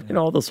 or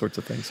all those sorts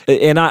of things.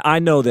 And I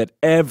know that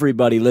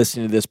everybody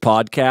listening to this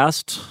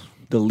podcast,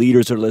 the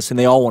leaders are listening,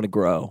 they all want to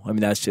grow. I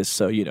mean, that's just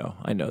so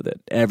I know that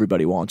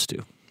everybody wants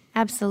to.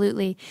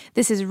 Absolutely.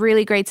 This is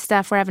really great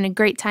stuff. We're having a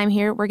great time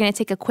here. We're going to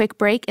take a quick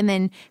break and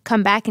then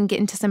come back and get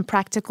into some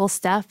practical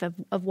stuff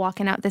of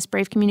walking out this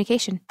brave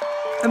communication.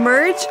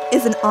 Emerge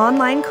is an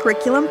online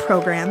curriculum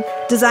program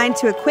designed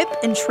to equip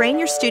and train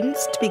your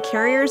students to be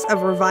carriers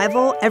of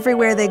revival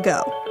everywhere they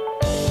go.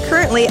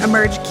 Currently,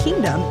 Emerge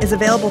Kingdom is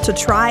available to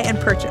try and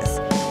purchase,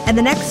 and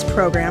the next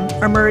program,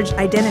 Emerge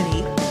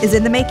Identity, is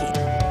in the making.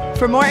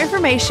 For more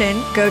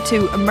information, go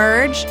to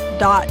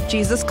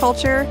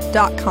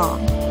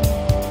emerge.jesusculture.com.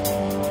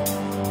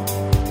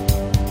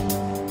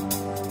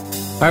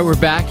 All right, we're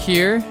back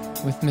here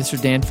with Mr.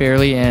 Dan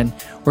Fairley, and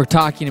we're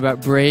talking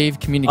about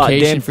brave communication.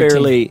 Dan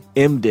Fairley,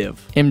 MDiv.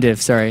 MDiv,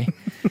 sorry.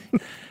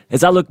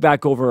 As I look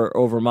back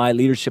over my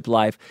leadership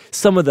life,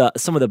 some of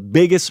the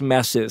biggest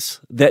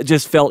messes that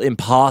just felt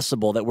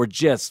impossible, that were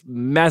just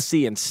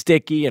messy and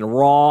sticky and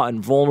raw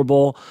and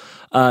vulnerable,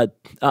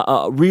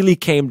 really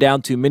came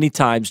down to many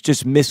times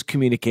just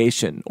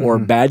miscommunication or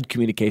bad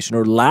communication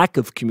or lack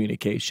of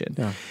communication.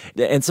 Yeah.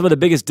 And some of the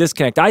biggest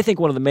disconnect, I think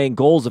one of the main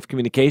goals of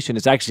communication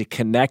is actually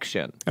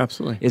connection.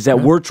 Absolutely. Is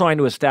that we're trying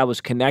to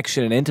establish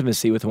connection and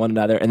intimacy with one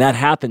another, and that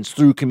happens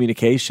through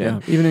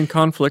communication. Yeah. Even in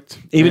conflict.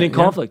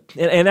 Conflict.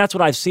 And that's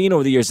what I've seen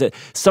over the years, that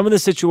some of the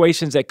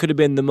situations that could have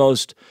been the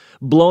most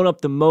blown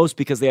up the most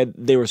because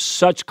they were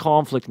such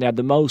conflict and had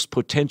the most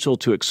potential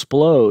to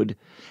explode,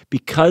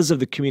 because of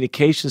the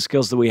communication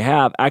skills that we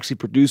have, actually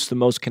produce the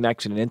most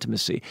connection and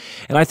intimacy.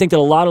 And I think that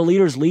a lot of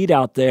leaders lead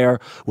out there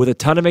with a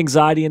ton of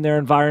anxiety in their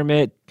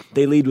environment.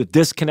 They lead with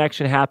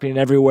disconnection happening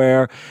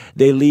everywhere.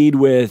 They lead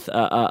with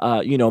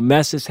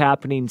messes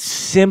happening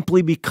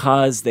simply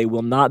because they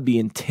will not be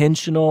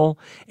intentional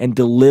and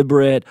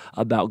deliberate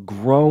about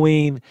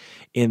growing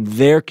in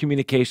their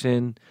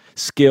communication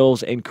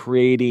skills and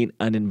creating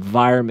an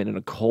environment and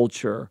a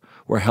culture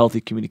where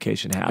healthy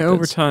communication happens.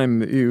 Over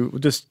time, you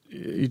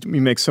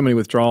make so many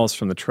withdrawals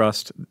from the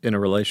trust in a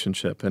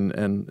relationship, and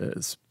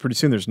pretty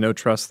soon there's no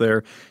trust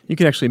there. You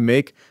can actually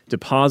make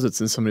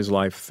deposits in somebody's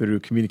life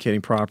through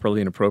communicating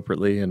properly and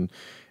appropriately, and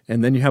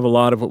then you have a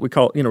lot of what we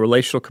call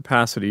relational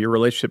capacity. Your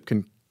relationship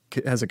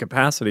has a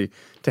capacity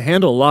to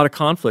handle a lot of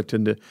conflict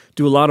and to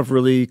do a lot of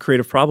really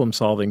creative problem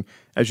solving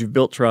as you've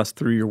built trust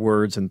through your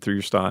words and through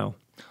your style.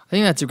 I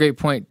think that's a great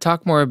point.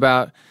 Talk more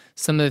about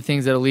some of the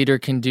things that a leader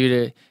can do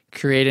to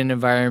create an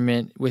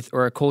environment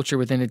or a culture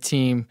within a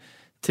team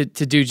to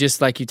do just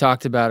like you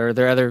talked about. Are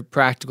there other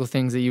practical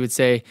things that you would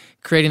say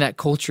creating that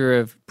culture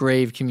of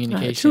brave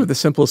communication? Two of the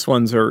simplest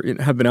ones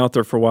have been out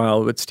there for a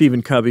while, but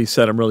Stephen Covey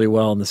said them really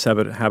well in the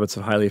 7 Habits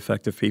of Highly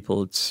Effective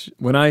People. It's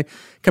when I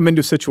come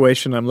into a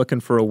situation, I'm looking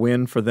for a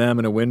win for them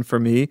and a win for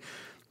me.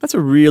 That's a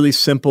really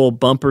simple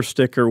bumper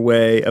sticker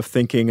way of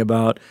thinking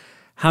about,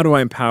 how do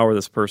I empower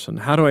this person?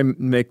 How do I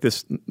make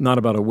this not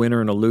about a winner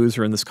and a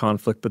loser in this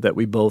conflict, but that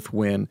we both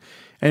win?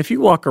 And if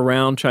you walk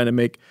around trying to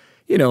make,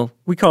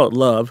 we call it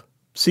love,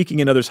 seeking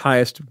another's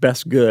highest,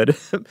 best good.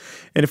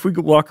 And if we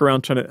walk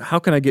around trying to, how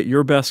can I get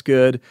your best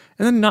good?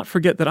 And then not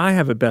forget that I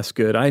have a best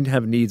good. I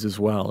have needs as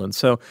well. And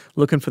so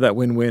looking for that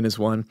win-win is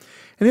one.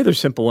 And the other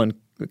simple one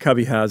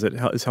Covey has it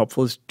is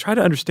helpful is try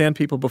to understand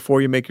people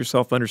before you make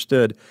yourself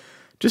understood.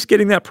 Just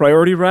getting that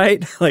priority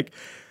right, like,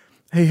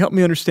 hey, help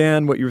me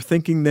understand what you're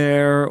thinking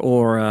there,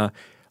 or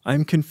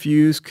I'm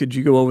confused. Could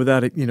you go over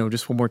that,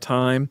 just one more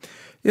time?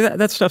 Yeah,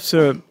 that stuff's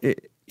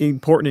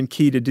important and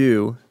key to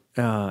do,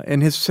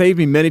 and has saved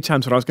me many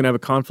times when I was going to have a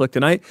conflict.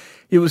 And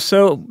there was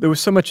so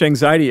much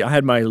anxiety. I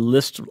had my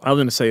list. I was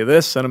going to say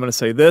this, and I'm going to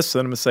say this,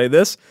 and I'm going to say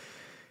this.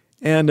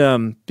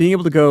 And being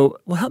able to go,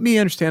 well, help me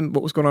understand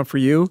what was going on for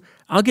you.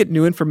 I'll get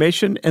new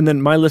information, and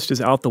then my list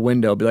is out the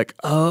window. I'll be like,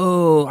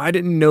 oh, I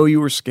didn't know you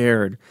were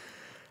scared.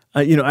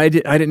 I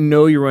didn't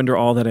know you were under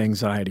all that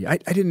anxiety. I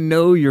didn't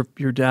know your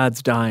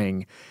dad's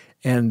dying,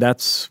 and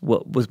that's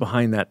what was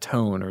behind that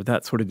tone or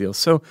that sort of deal.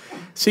 So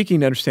seeking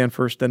to understand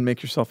first, then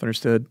make yourself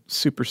understood.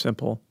 Super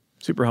simple,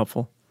 super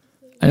helpful.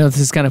 I know this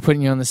is kind of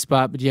putting you on the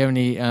spot, but do you have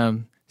any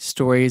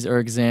stories or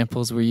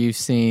examples where you've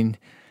seen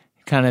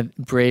kind of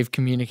brave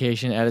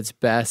communication at its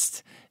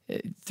best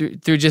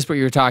through just what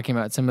you were talking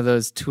about, some of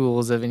those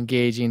tools of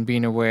engaging,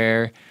 being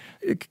aware?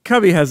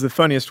 Covey has the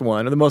funniest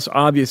one, or the most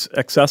obvious,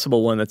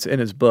 accessible one that's in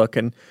his book,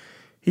 and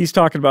he's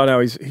talking about how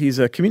he's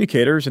a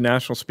communicator, he's a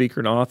national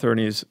speaker and author, and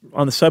he's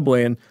on the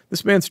subway, and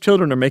this man's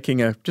children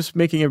are just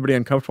making everybody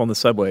uncomfortable on the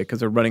subway because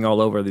they're running all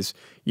over. These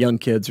young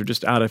kids are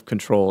just out of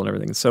control and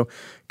everything. So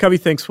Covey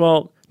thinks,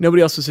 well,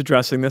 nobody else is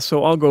addressing this,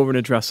 so I'll go over and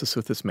address this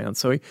with this man.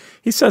 So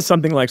he says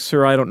something like,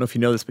 sir, I don't know if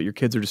you know this, but your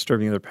kids are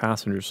disturbing other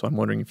passengers, so I'm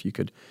wondering if you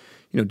could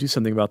do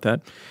something about that.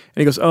 And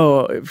he goes,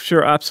 oh,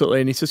 sure, absolutely.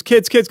 And he says,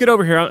 kids, get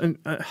over here.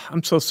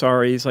 I'm so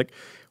sorry. He's like,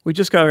 we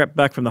just got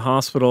back from the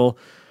hospital.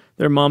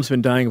 Their mom's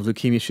been dying of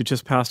leukemia. She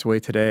just passed away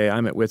today.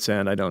 I'm at wit's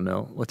end. I don't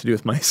know what to do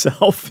with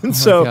myself. And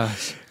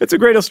it's a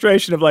great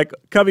illustration of like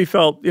Covey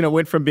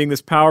went from being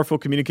this powerful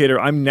communicator.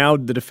 I'm now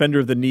the defender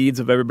of the needs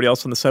of everybody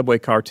else on the subway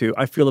car to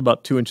I feel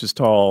about 2 inches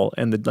tall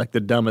and the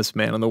dumbest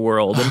man in the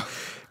world. And it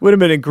would have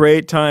been a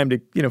great time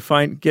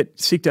to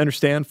seek to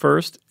understand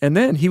first, and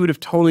then he would have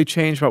totally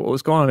changed about what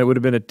was going on. It would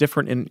have been a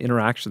different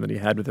interaction that he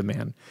had with the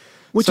man.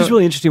 Which is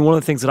really interesting. One of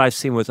the things that I've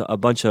seen with a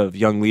bunch of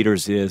young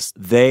leaders is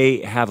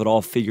they have it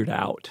all figured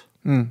out.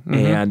 Mm-hmm.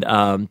 And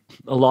a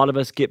lot of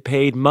us get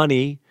paid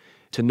money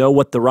to know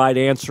what the right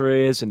answer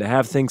is and to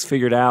have things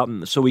figured out.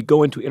 And so we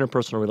go into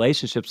interpersonal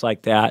relationships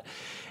like that.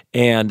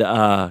 And,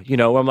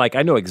 I'm like,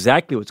 I know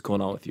exactly what's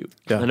going on with you.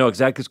 Yeah. I know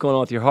exactly what's going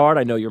on with your heart.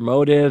 I know your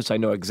motives. I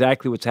know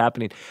exactly what's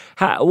happening.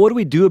 What do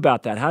we do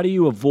about that? How do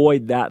you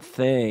avoid that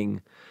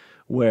thing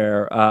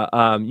where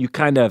you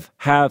kind of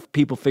have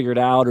people figured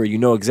out, or you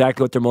know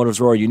exactly what their motives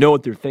were, or you know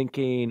what they're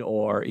thinking,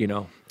 or,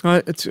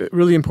 It's a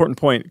really important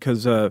point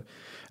because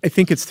I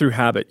think it's through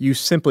habit. You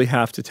simply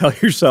have to tell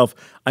yourself,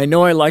 I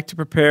know I like to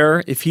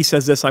prepare. If he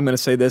says this, I'm going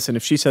to say this. And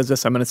if she says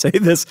this, I'm going to say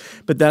this.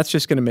 But that's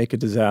just going to make a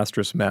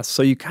disastrous mess.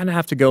 So you kind of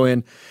have to go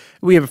in.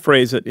 We have a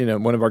phrase that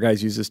one of our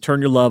guys uses,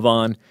 turn your love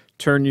on,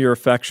 turn your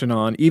affection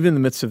on. Even in the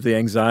midst of the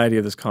anxiety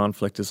of this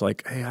conflict is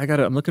like, hey,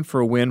 I'm looking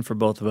for a win for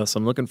both of us.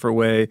 I'm looking for a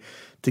way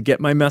to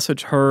get my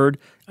message heard.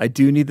 I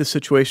do need the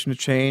situation to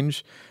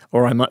change.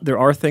 Or there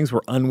are things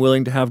we're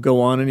unwilling to have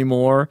go on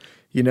anymore.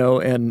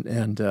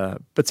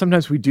 But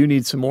sometimes we do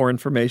need some more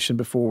information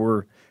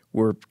before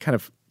we're kind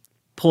of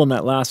pulling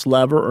that last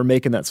lever or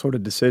making that sort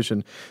of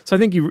decision. So I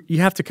think you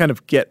have to kind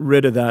of get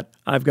rid of that.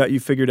 I've got you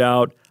figured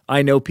out.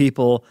 I know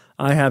people.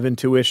 I have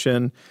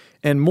intuition,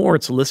 and more.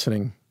 It's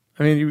listening.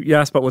 I mean, you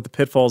asked about what the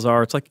pitfalls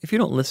are. It's like if you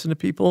don't listen to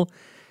people,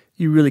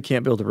 you really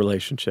can't build a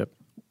relationship.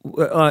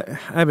 I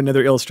have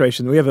another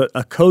illustration. We have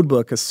a code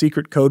book, a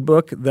secret code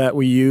book that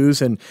we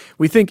use, and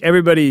we think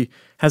everybody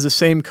has the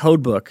same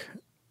code book.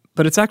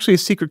 But it's actually a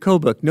secret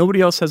code book.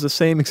 Nobody else has the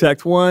same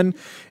exact one,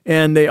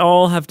 and they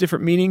all have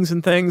different meanings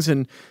and things.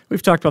 And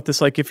we've talked about this.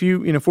 Like if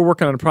if we're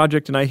working on a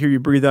project and I hear you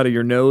breathe out of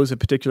your nose a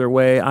particular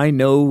way, I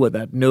know what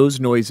that nose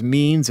noise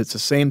means. It's the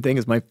same thing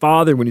as my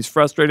father when he's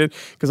frustrated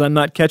because I'm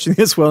not catching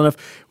this well enough.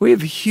 We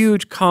have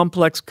huge,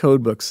 complex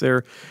code books.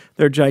 They're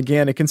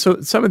gigantic, and so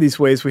some of these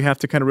ways we have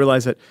to kind of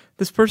realize that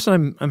this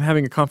person I'm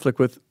having a conflict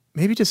with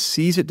maybe just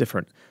sees it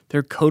different.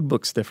 Their code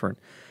book's different.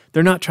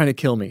 They're not trying to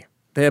kill me.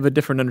 They have a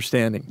different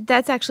understanding.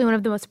 That's actually one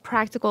of the most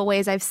practical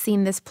ways I've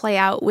seen this play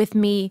out with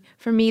me.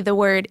 For me,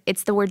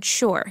 it's the word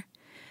sure.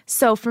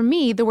 So for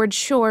me, the word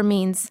sure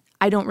means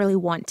I don't really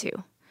want to.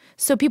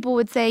 So people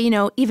would say,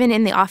 even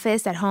in the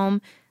office, at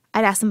home,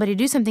 I'd ask somebody to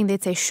do something,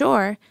 they'd say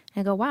sure. And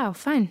I go, wow,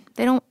 fine.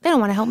 They don't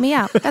want to help me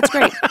out. That's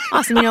great.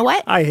 Awesome. You know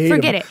what? I hate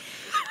Forget it.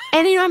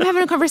 And I'm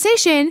having a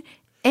conversation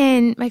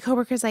and my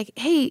coworker's like,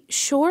 hey,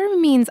 sure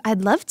means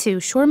I'd love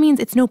to. Sure means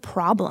it's no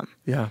problem.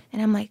 Yeah.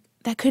 And I'm like,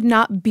 that could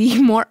not be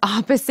more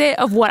opposite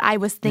of what I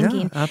was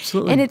thinking. Yeah,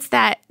 absolutely. And it's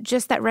that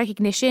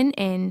recognition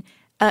and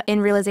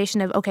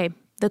realization of, okay,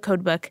 the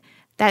code book,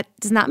 that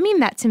does not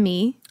mean that to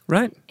me.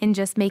 Right. And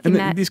just making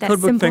these that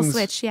code book simple things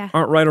switch, yeah.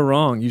 aren't right or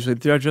wrong. Usually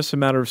they're just a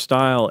matter of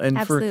style. And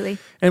absolutely.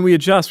 And we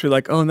adjust. We're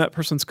like, oh, in that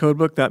person's code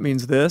book, that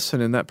means this.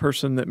 And in that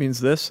person, that means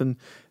this. And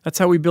that's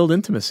how we build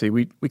intimacy.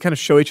 We kind of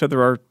show each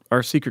other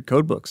our secret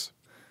code books.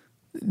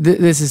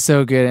 This is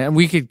so good, and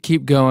we could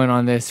keep going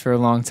on this for a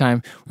long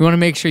time. We want to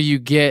make sure you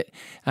get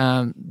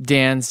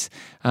Dan's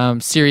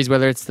series,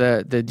 whether it's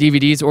the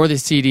DVDs or the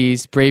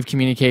CDs, Brave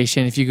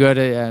Communication. If you go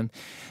to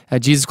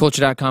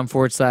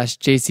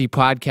JesusCulture.com/JC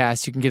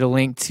podcast. You can get a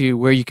link to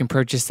where you can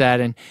purchase that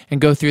and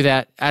go through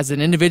that as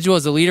an individual,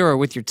 as a leader, or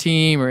with your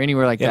team or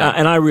anywhere like that.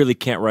 And I really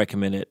can't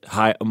recommend it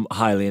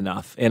highly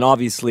enough. And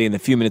obviously, in the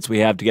few minutes we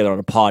have together on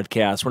a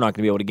podcast, we're not going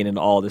to be able to get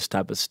into all this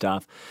type of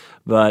stuff.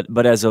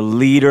 But as a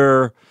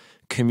leader,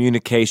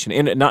 communication,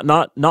 and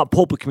not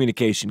pulpit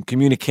communication.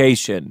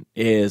 Communication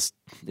is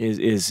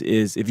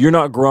if you're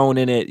not growing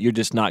in it, you're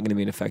just not going to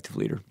be an effective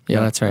leader. Yeah,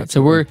 that's right.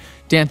 So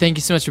Dan, thank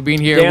you so much for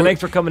being here. Dan, thanks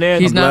for coming in.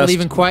 He's not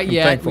leaving quite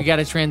yet. We got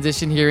to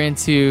transition here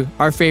into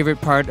our favorite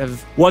part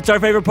of. What's our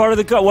favorite part of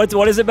the club?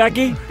 What is it,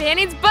 Becky?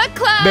 Banning's Book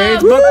Club.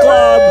 Banning's Book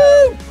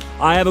Club.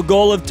 I have a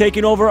goal of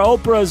taking over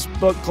Oprah's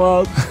book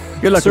club.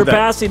 Good luck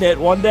surpassing it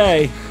one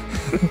day.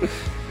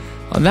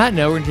 On that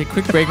note, we're going to take a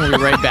quick break and we'll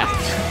be right back.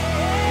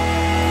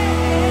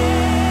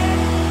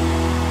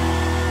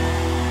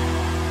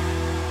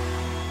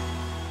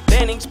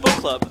 Banning's Book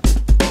Club.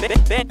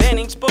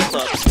 Banning's Book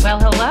Club. Well,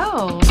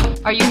 hello.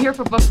 Are you here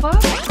for book club?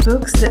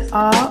 Books that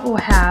are or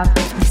have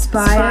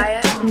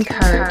inspired,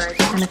 encouraged,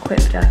 and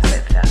equipped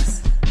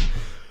us.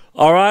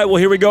 All right, well,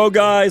 here we go,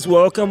 guys.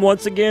 Welcome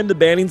once again to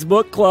Banning's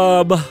Book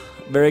Club.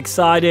 Very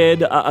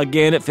excited.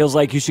 Again, it feels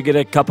like you should get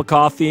a cup of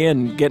coffee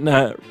and get in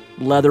a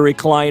leather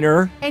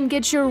recliner. And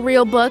get your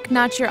real book,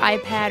 not your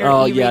iPad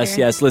or e-reader.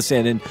 Yes.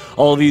 Listen, and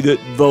all of you that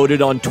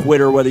voted on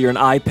Twitter, whether you're an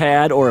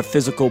iPad or a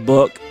physical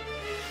book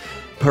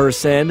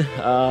person.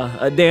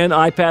 Dan,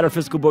 iPad or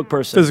physical book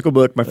person? Physical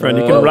book, my friend.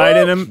 You can write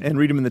in them and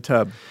read them in the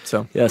tub.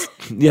 So yes,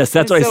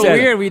 that's what I said. So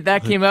weird.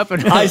 That came up.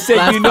 I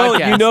said, you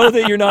know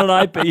that you're not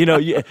an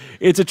iPad.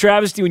 It's a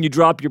travesty when you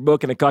drop your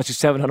book and it costs you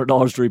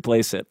 $700 to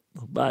replace it.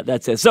 But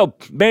that's it. So,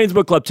 Banning's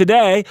Book Club.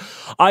 Today,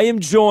 I am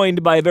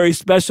joined by a very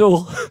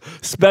special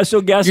guest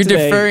today. You're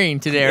deferring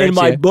today, aren't in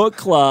my book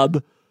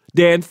club.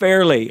 Dan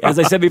Fairley. As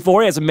I said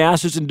before, he has a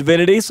master's in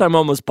divinity, so I'm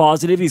almost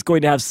positive he's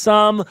going to have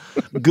some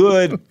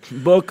good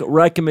book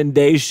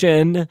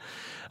recommendation.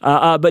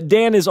 But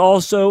Dan is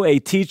also a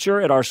teacher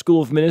at our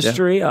School of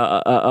Ministry,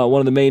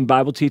 one of the main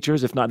Bible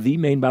teachers, if not the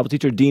main Bible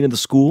teacher, dean of the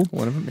school.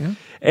 One of them, yeah.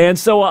 And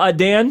so,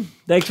 Dan,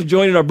 thanks for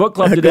joining our book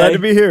club today. Glad to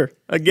be here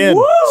again.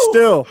 Woo!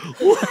 Still.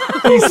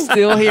 He's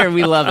still here.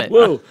 We love it.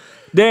 Woo.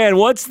 Dan,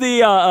 what's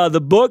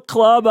the book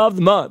club of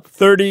the month?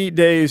 30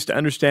 Days to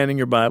Understanding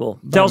Your Bible.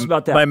 Tell us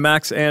about that. By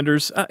Max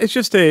Anders. It's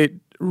just a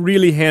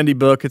really handy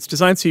book. It's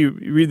designed so you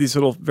read these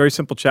little, very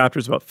simple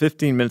chapters, about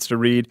 15 minutes to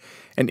read,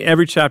 and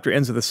every chapter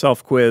ends with a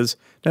self-quiz.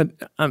 Now,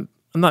 I'm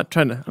not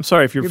trying to. I'm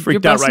sorry if you're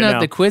freaked out right now. You're busting out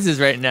the quizzes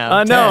right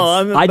now.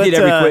 No, I did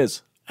every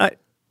quiz.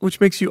 Which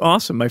makes you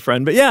awesome, my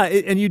friend. But yeah,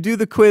 and you do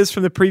the quiz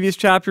from the previous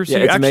chapter, so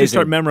you actually amazing.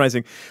 Start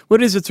memorizing.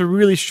 What it is, it's a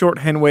really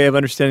shorthand way of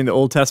understanding the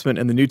Old Testament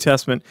and the New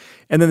Testament.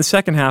 And then the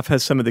second half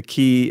has some of the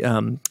key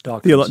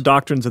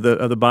doctrines of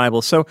the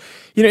Bible. So,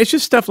 it's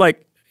just stuff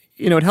like,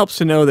 it helps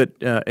to know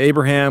that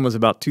Abraham was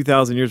about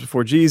 2,000 years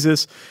before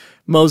Jesus.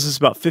 Moses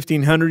about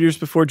 1,500 years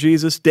before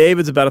Jesus.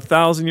 David's about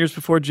 1,000 years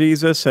before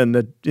Jesus, and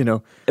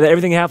And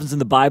everything happens in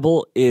the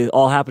Bible is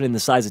all happening in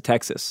the size of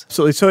Texas.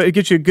 So it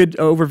gives you a good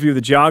overview of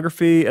the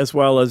geography as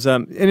well as,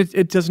 and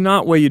it does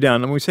not weigh you down.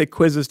 And when we say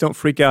quizzes, don't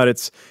freak out.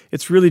 It's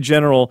really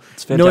general.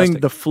 It's fantastic. Knowing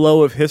the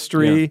flow of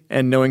history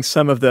and knowing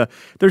some of there's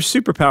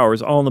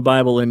superpowers all in the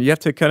Bible, and you have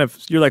to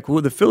you're like,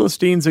 well, the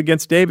Philistines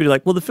against David. You're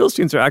like, well, the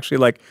Philistines are actually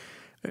like.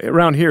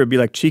 Around here, it'd be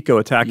like Chico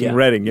attacking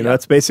Reading.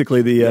 That's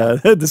basically the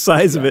the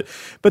size of it.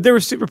 But there were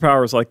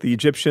superpowers like the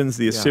Egyptians,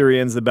 the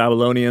Assyrians, the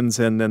Babylonians,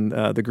 and then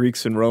the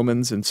Greeks and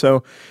Romans. And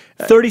so,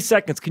 30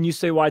 seconds. Can you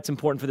say why it's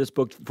important for this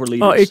book for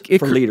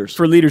leaders?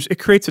 For leaders, it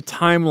creates a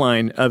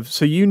timeline of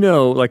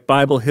like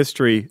Bible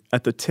history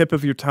at the tip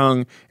of your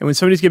tongue. And when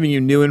somebody's giving you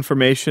new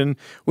information,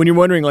 when you're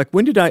wondering like,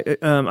 when did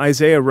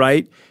Isaiah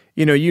write?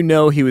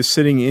 He was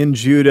sitting in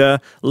Judah,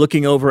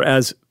 looking over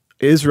as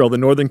Israel, the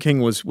northern king,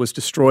 was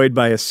destroyed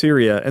by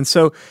Assyria. And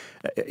so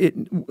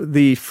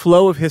the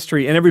flow of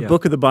history in every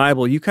book of the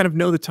Bible, you kind of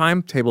know the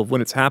timetable of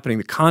when it's happening.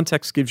 The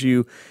context gives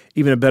you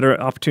even a better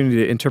opportunity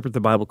to interpret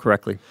the Bible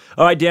correctly.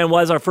 All right, Dan,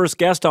 as our first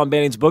guest on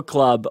Banning's Book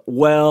Club,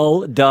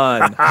 well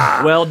done.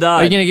 Well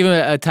done. Are you going to give him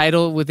a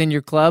title within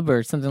your club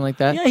or something like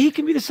that? Yeah, he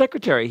can be the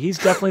secretary. He's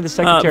definitely the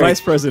secretary.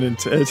 Vice president,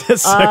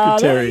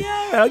 secretary.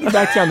 I'll get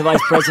back to you on the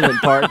vice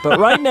president part. But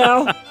right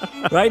now,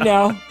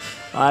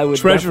 I would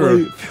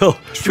treasurer.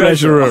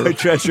 Treasurer.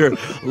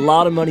 A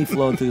lot of money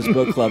flowing through this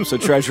book club, so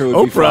treasurer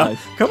would be fine.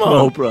 Come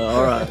on. Oprah,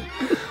 all right.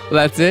 Well,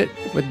 that's it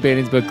with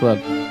Banning's Book Club.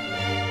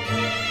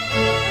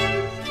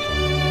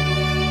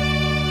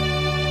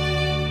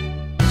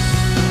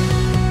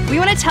 We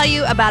want to tell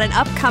you about an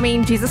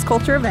upcoming Jesus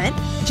Culture event.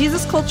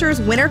 Jesus Culture's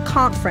Winter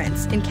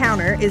Conference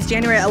Encounter is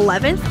January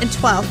 11th and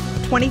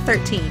 12th,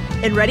 2013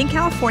 in Redding,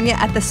 California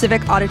at the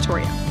Civic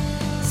Auditorium.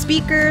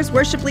 Speakers,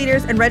 worship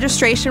leaders, and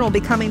registration will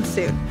be coming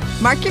soon.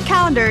 Mark your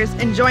calendars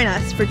and join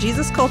us for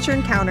Jesus Culture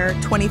Encounter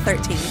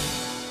 2013.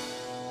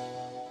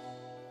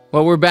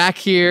 Well, we're back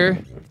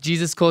here,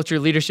 Jesus Culture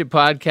Leadership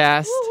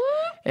Podcast,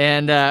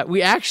 and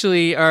we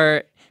actually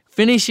are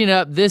finishing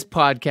up this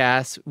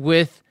podcast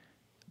with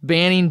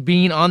Banning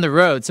being on the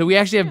road. So we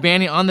actually have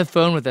Banning on the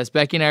phone with us.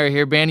 Becky and I are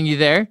here. Banning, you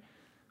there?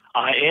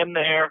 I am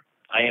there.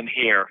 I am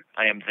here.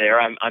 I am there.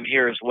 I'm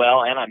here as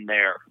well, and I'm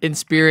there. In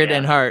spirit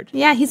and heart.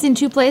 Yeah, he's in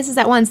two places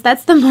at once.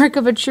 That's the mark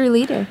of a true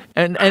leader.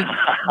 And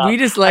we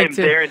just like I'm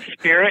there in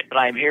spirit, but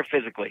I'm here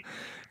physically.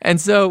 And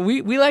so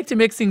we like to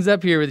mix things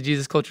up here with the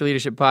Jesus Culture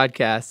Leadership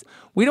Podcast.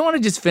 We don't want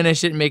to just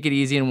finish it and make it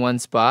easy in one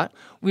spot.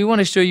 We want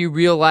to show you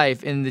real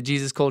life in the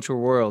Jesus culture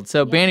world.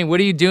 So, Banning, what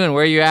are you doing?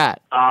 Where are you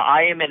at?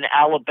 I am in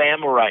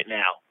Alabama right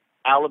now.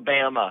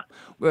 Alabama.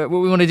 What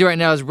we want to do right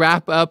now is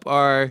wrap up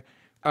our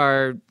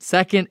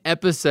second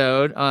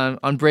episode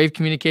on Brave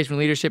Communication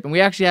Leadership. And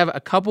we actually have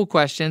a couple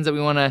questions that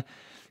we want to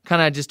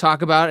kind of just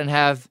talk about and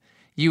have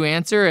you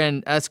answer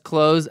and us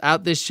close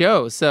out this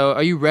show. So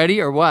are you ready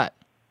or what?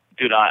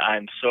 Dude,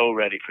 I'm so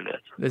ready for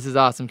this. This is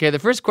awesome. Okay, the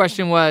first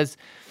question was,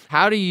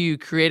 how do you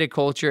create a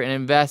culture and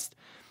invest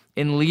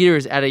in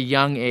leaders at a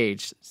young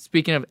age?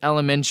 Speaking of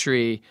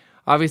elementary,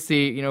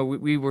 obviously,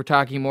 we were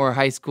talking more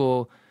high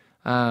school,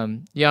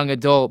 young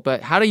adult,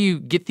 but how do you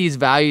get these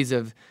values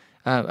of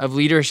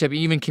leadership,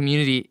 even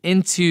community,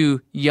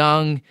 into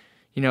young,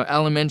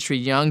 elementary,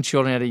 young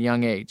children at a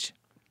young age?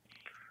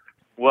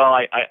 Well,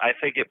 I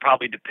think it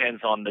probably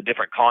depends on the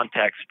different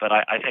contexts, but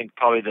I think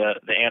probably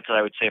the answer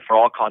I would say for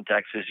all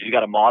contexts is you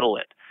got to model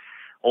it.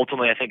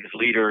 Ultimately, I think as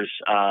leaders,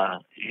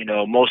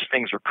 most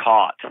things are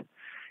caught.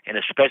 And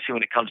especially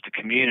when it comes to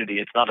community,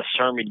 it's not a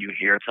sermon you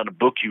hear, it's not a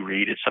book you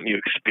read, it's something you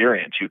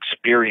experience. You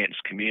experience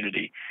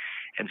community.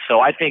 And so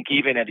I think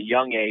even at a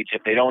young age,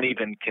 if they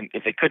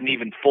couldn't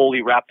even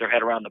fully wrap their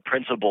head around the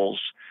principles,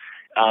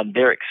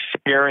 they're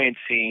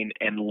experiencing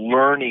and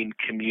learning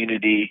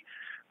community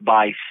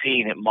by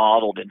seeing it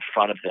modeled in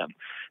front of them.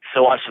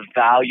 So us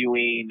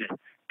valuing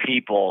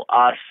people,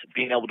 us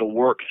being able to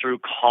work through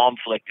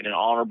conflict in an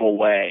honorable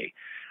way,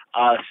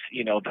 us,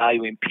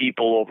 valuing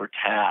people over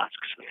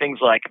tasks, things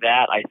like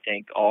that, I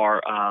think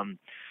are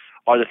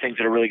the things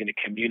that are really going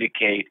to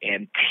communicate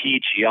and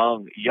teach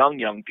young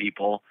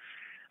people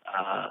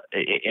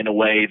in a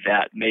way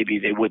that maybe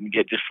they wouldn't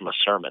get just from a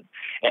sermon.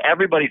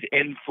 Everybody's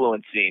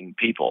influencing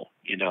people,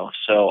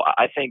 so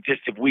I think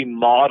just if we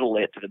model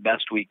it to the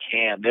best we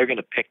can, they're going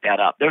to pick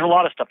that up. There's a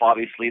lot of stuff,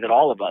 obviously, that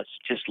all of us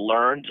just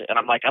learned, and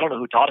I'm like, I don't know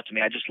who taught it to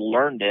me. I just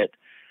learned it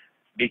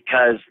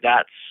because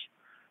that's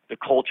the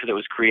culture that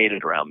was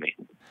created around me.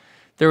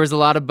 There was a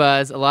lot of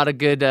buzz, a lot of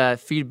good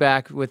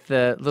feedback with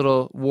the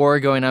little war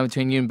going on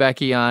between you and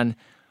Becky on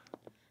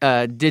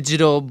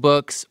digital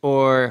books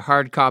or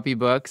hard copy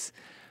books.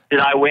 Did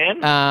I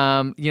win?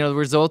 The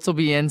results will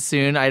be in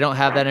soon. I don't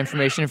have that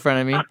information in front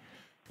of me.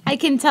 I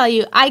can tell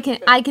you, I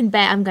can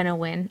bet I'm going to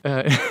win.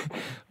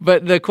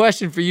 But the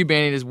question for you,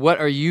 Banning, is what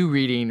are you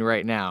reading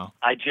right now?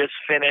 I just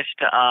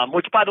finished,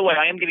 which, by the way,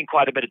 I am getting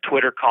quite a bit of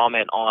Twitter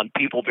comment on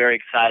people very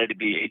excited to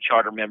be a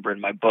charter member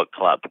in my book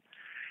club.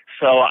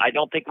 So I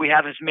don't think we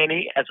have as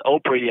many as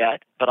Oprah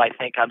yet, but I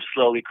think I'm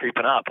slowly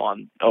creeping up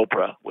on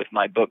Oprah with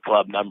my book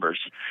club numbers.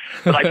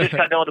 But I just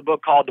got done with a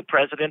book called The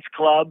President's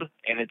Club,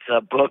 and it's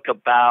a book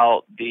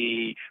about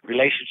the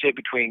relationship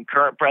between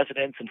current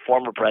presidents and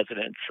former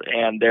presidents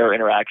and their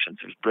interactions.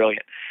 It was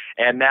brilliant.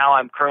 And now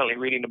I'm currently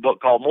reading a book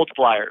called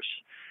Multipliers,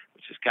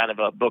 which is kind of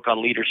a book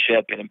on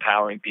leadership and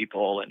empowering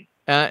people. And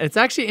it's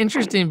actually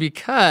interesting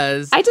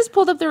because I just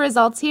pulled up the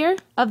results here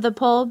of the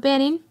poll,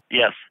 Banning.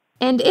 Yes.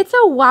 And it's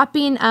a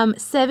whopping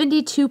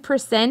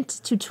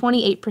 72% to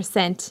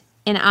 28%,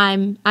 and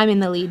I'm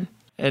in the lead.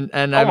 And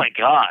oh my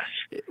gosh.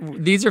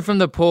 These are from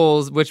the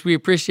polls, which we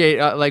appreciate,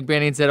 like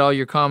Banning said, all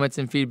your comments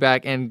and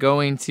feedback, and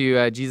going to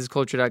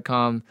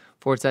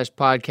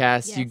jesusculture.com/podcast.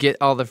 Yes. You get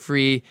all the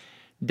free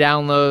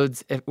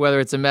downloads, whether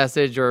it's a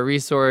message or a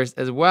resource,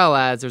 as well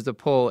as there's a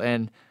poll.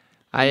 And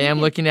I am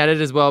looking at it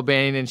as well,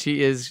 Banning, and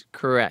she is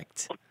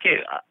correct.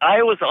 Okay,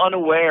 I was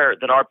unaware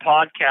that our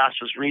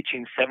podcast was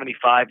reaching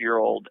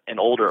 75-year-old and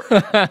older.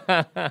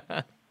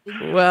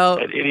 Well,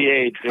 at any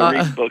age, they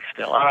read books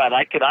still. All right,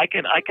 I can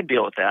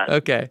deal with that.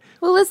 Okay.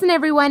 Well, listen,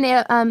 everyone.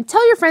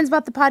 Tell your friends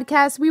about the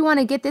podcast. We want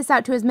to get this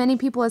out to as many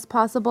people as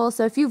possible.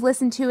 So if you've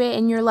listened to it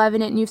and you're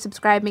loving it and you've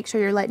subscribed, make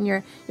sure you're letting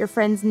your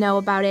friends know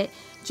about it.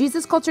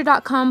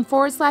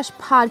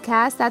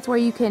 JesusCulture.com/podcast. That's where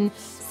you can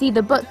see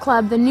the book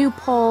club, the new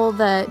poll,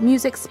 the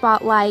music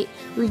spotlight.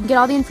 We can get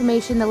all the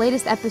information, the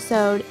latest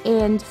episode,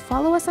 and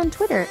follow us on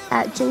Twitter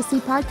 @JC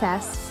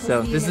Podcast.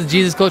 So this is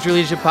Jesus Culture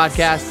Leadership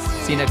Podcast.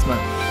 See you next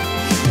month.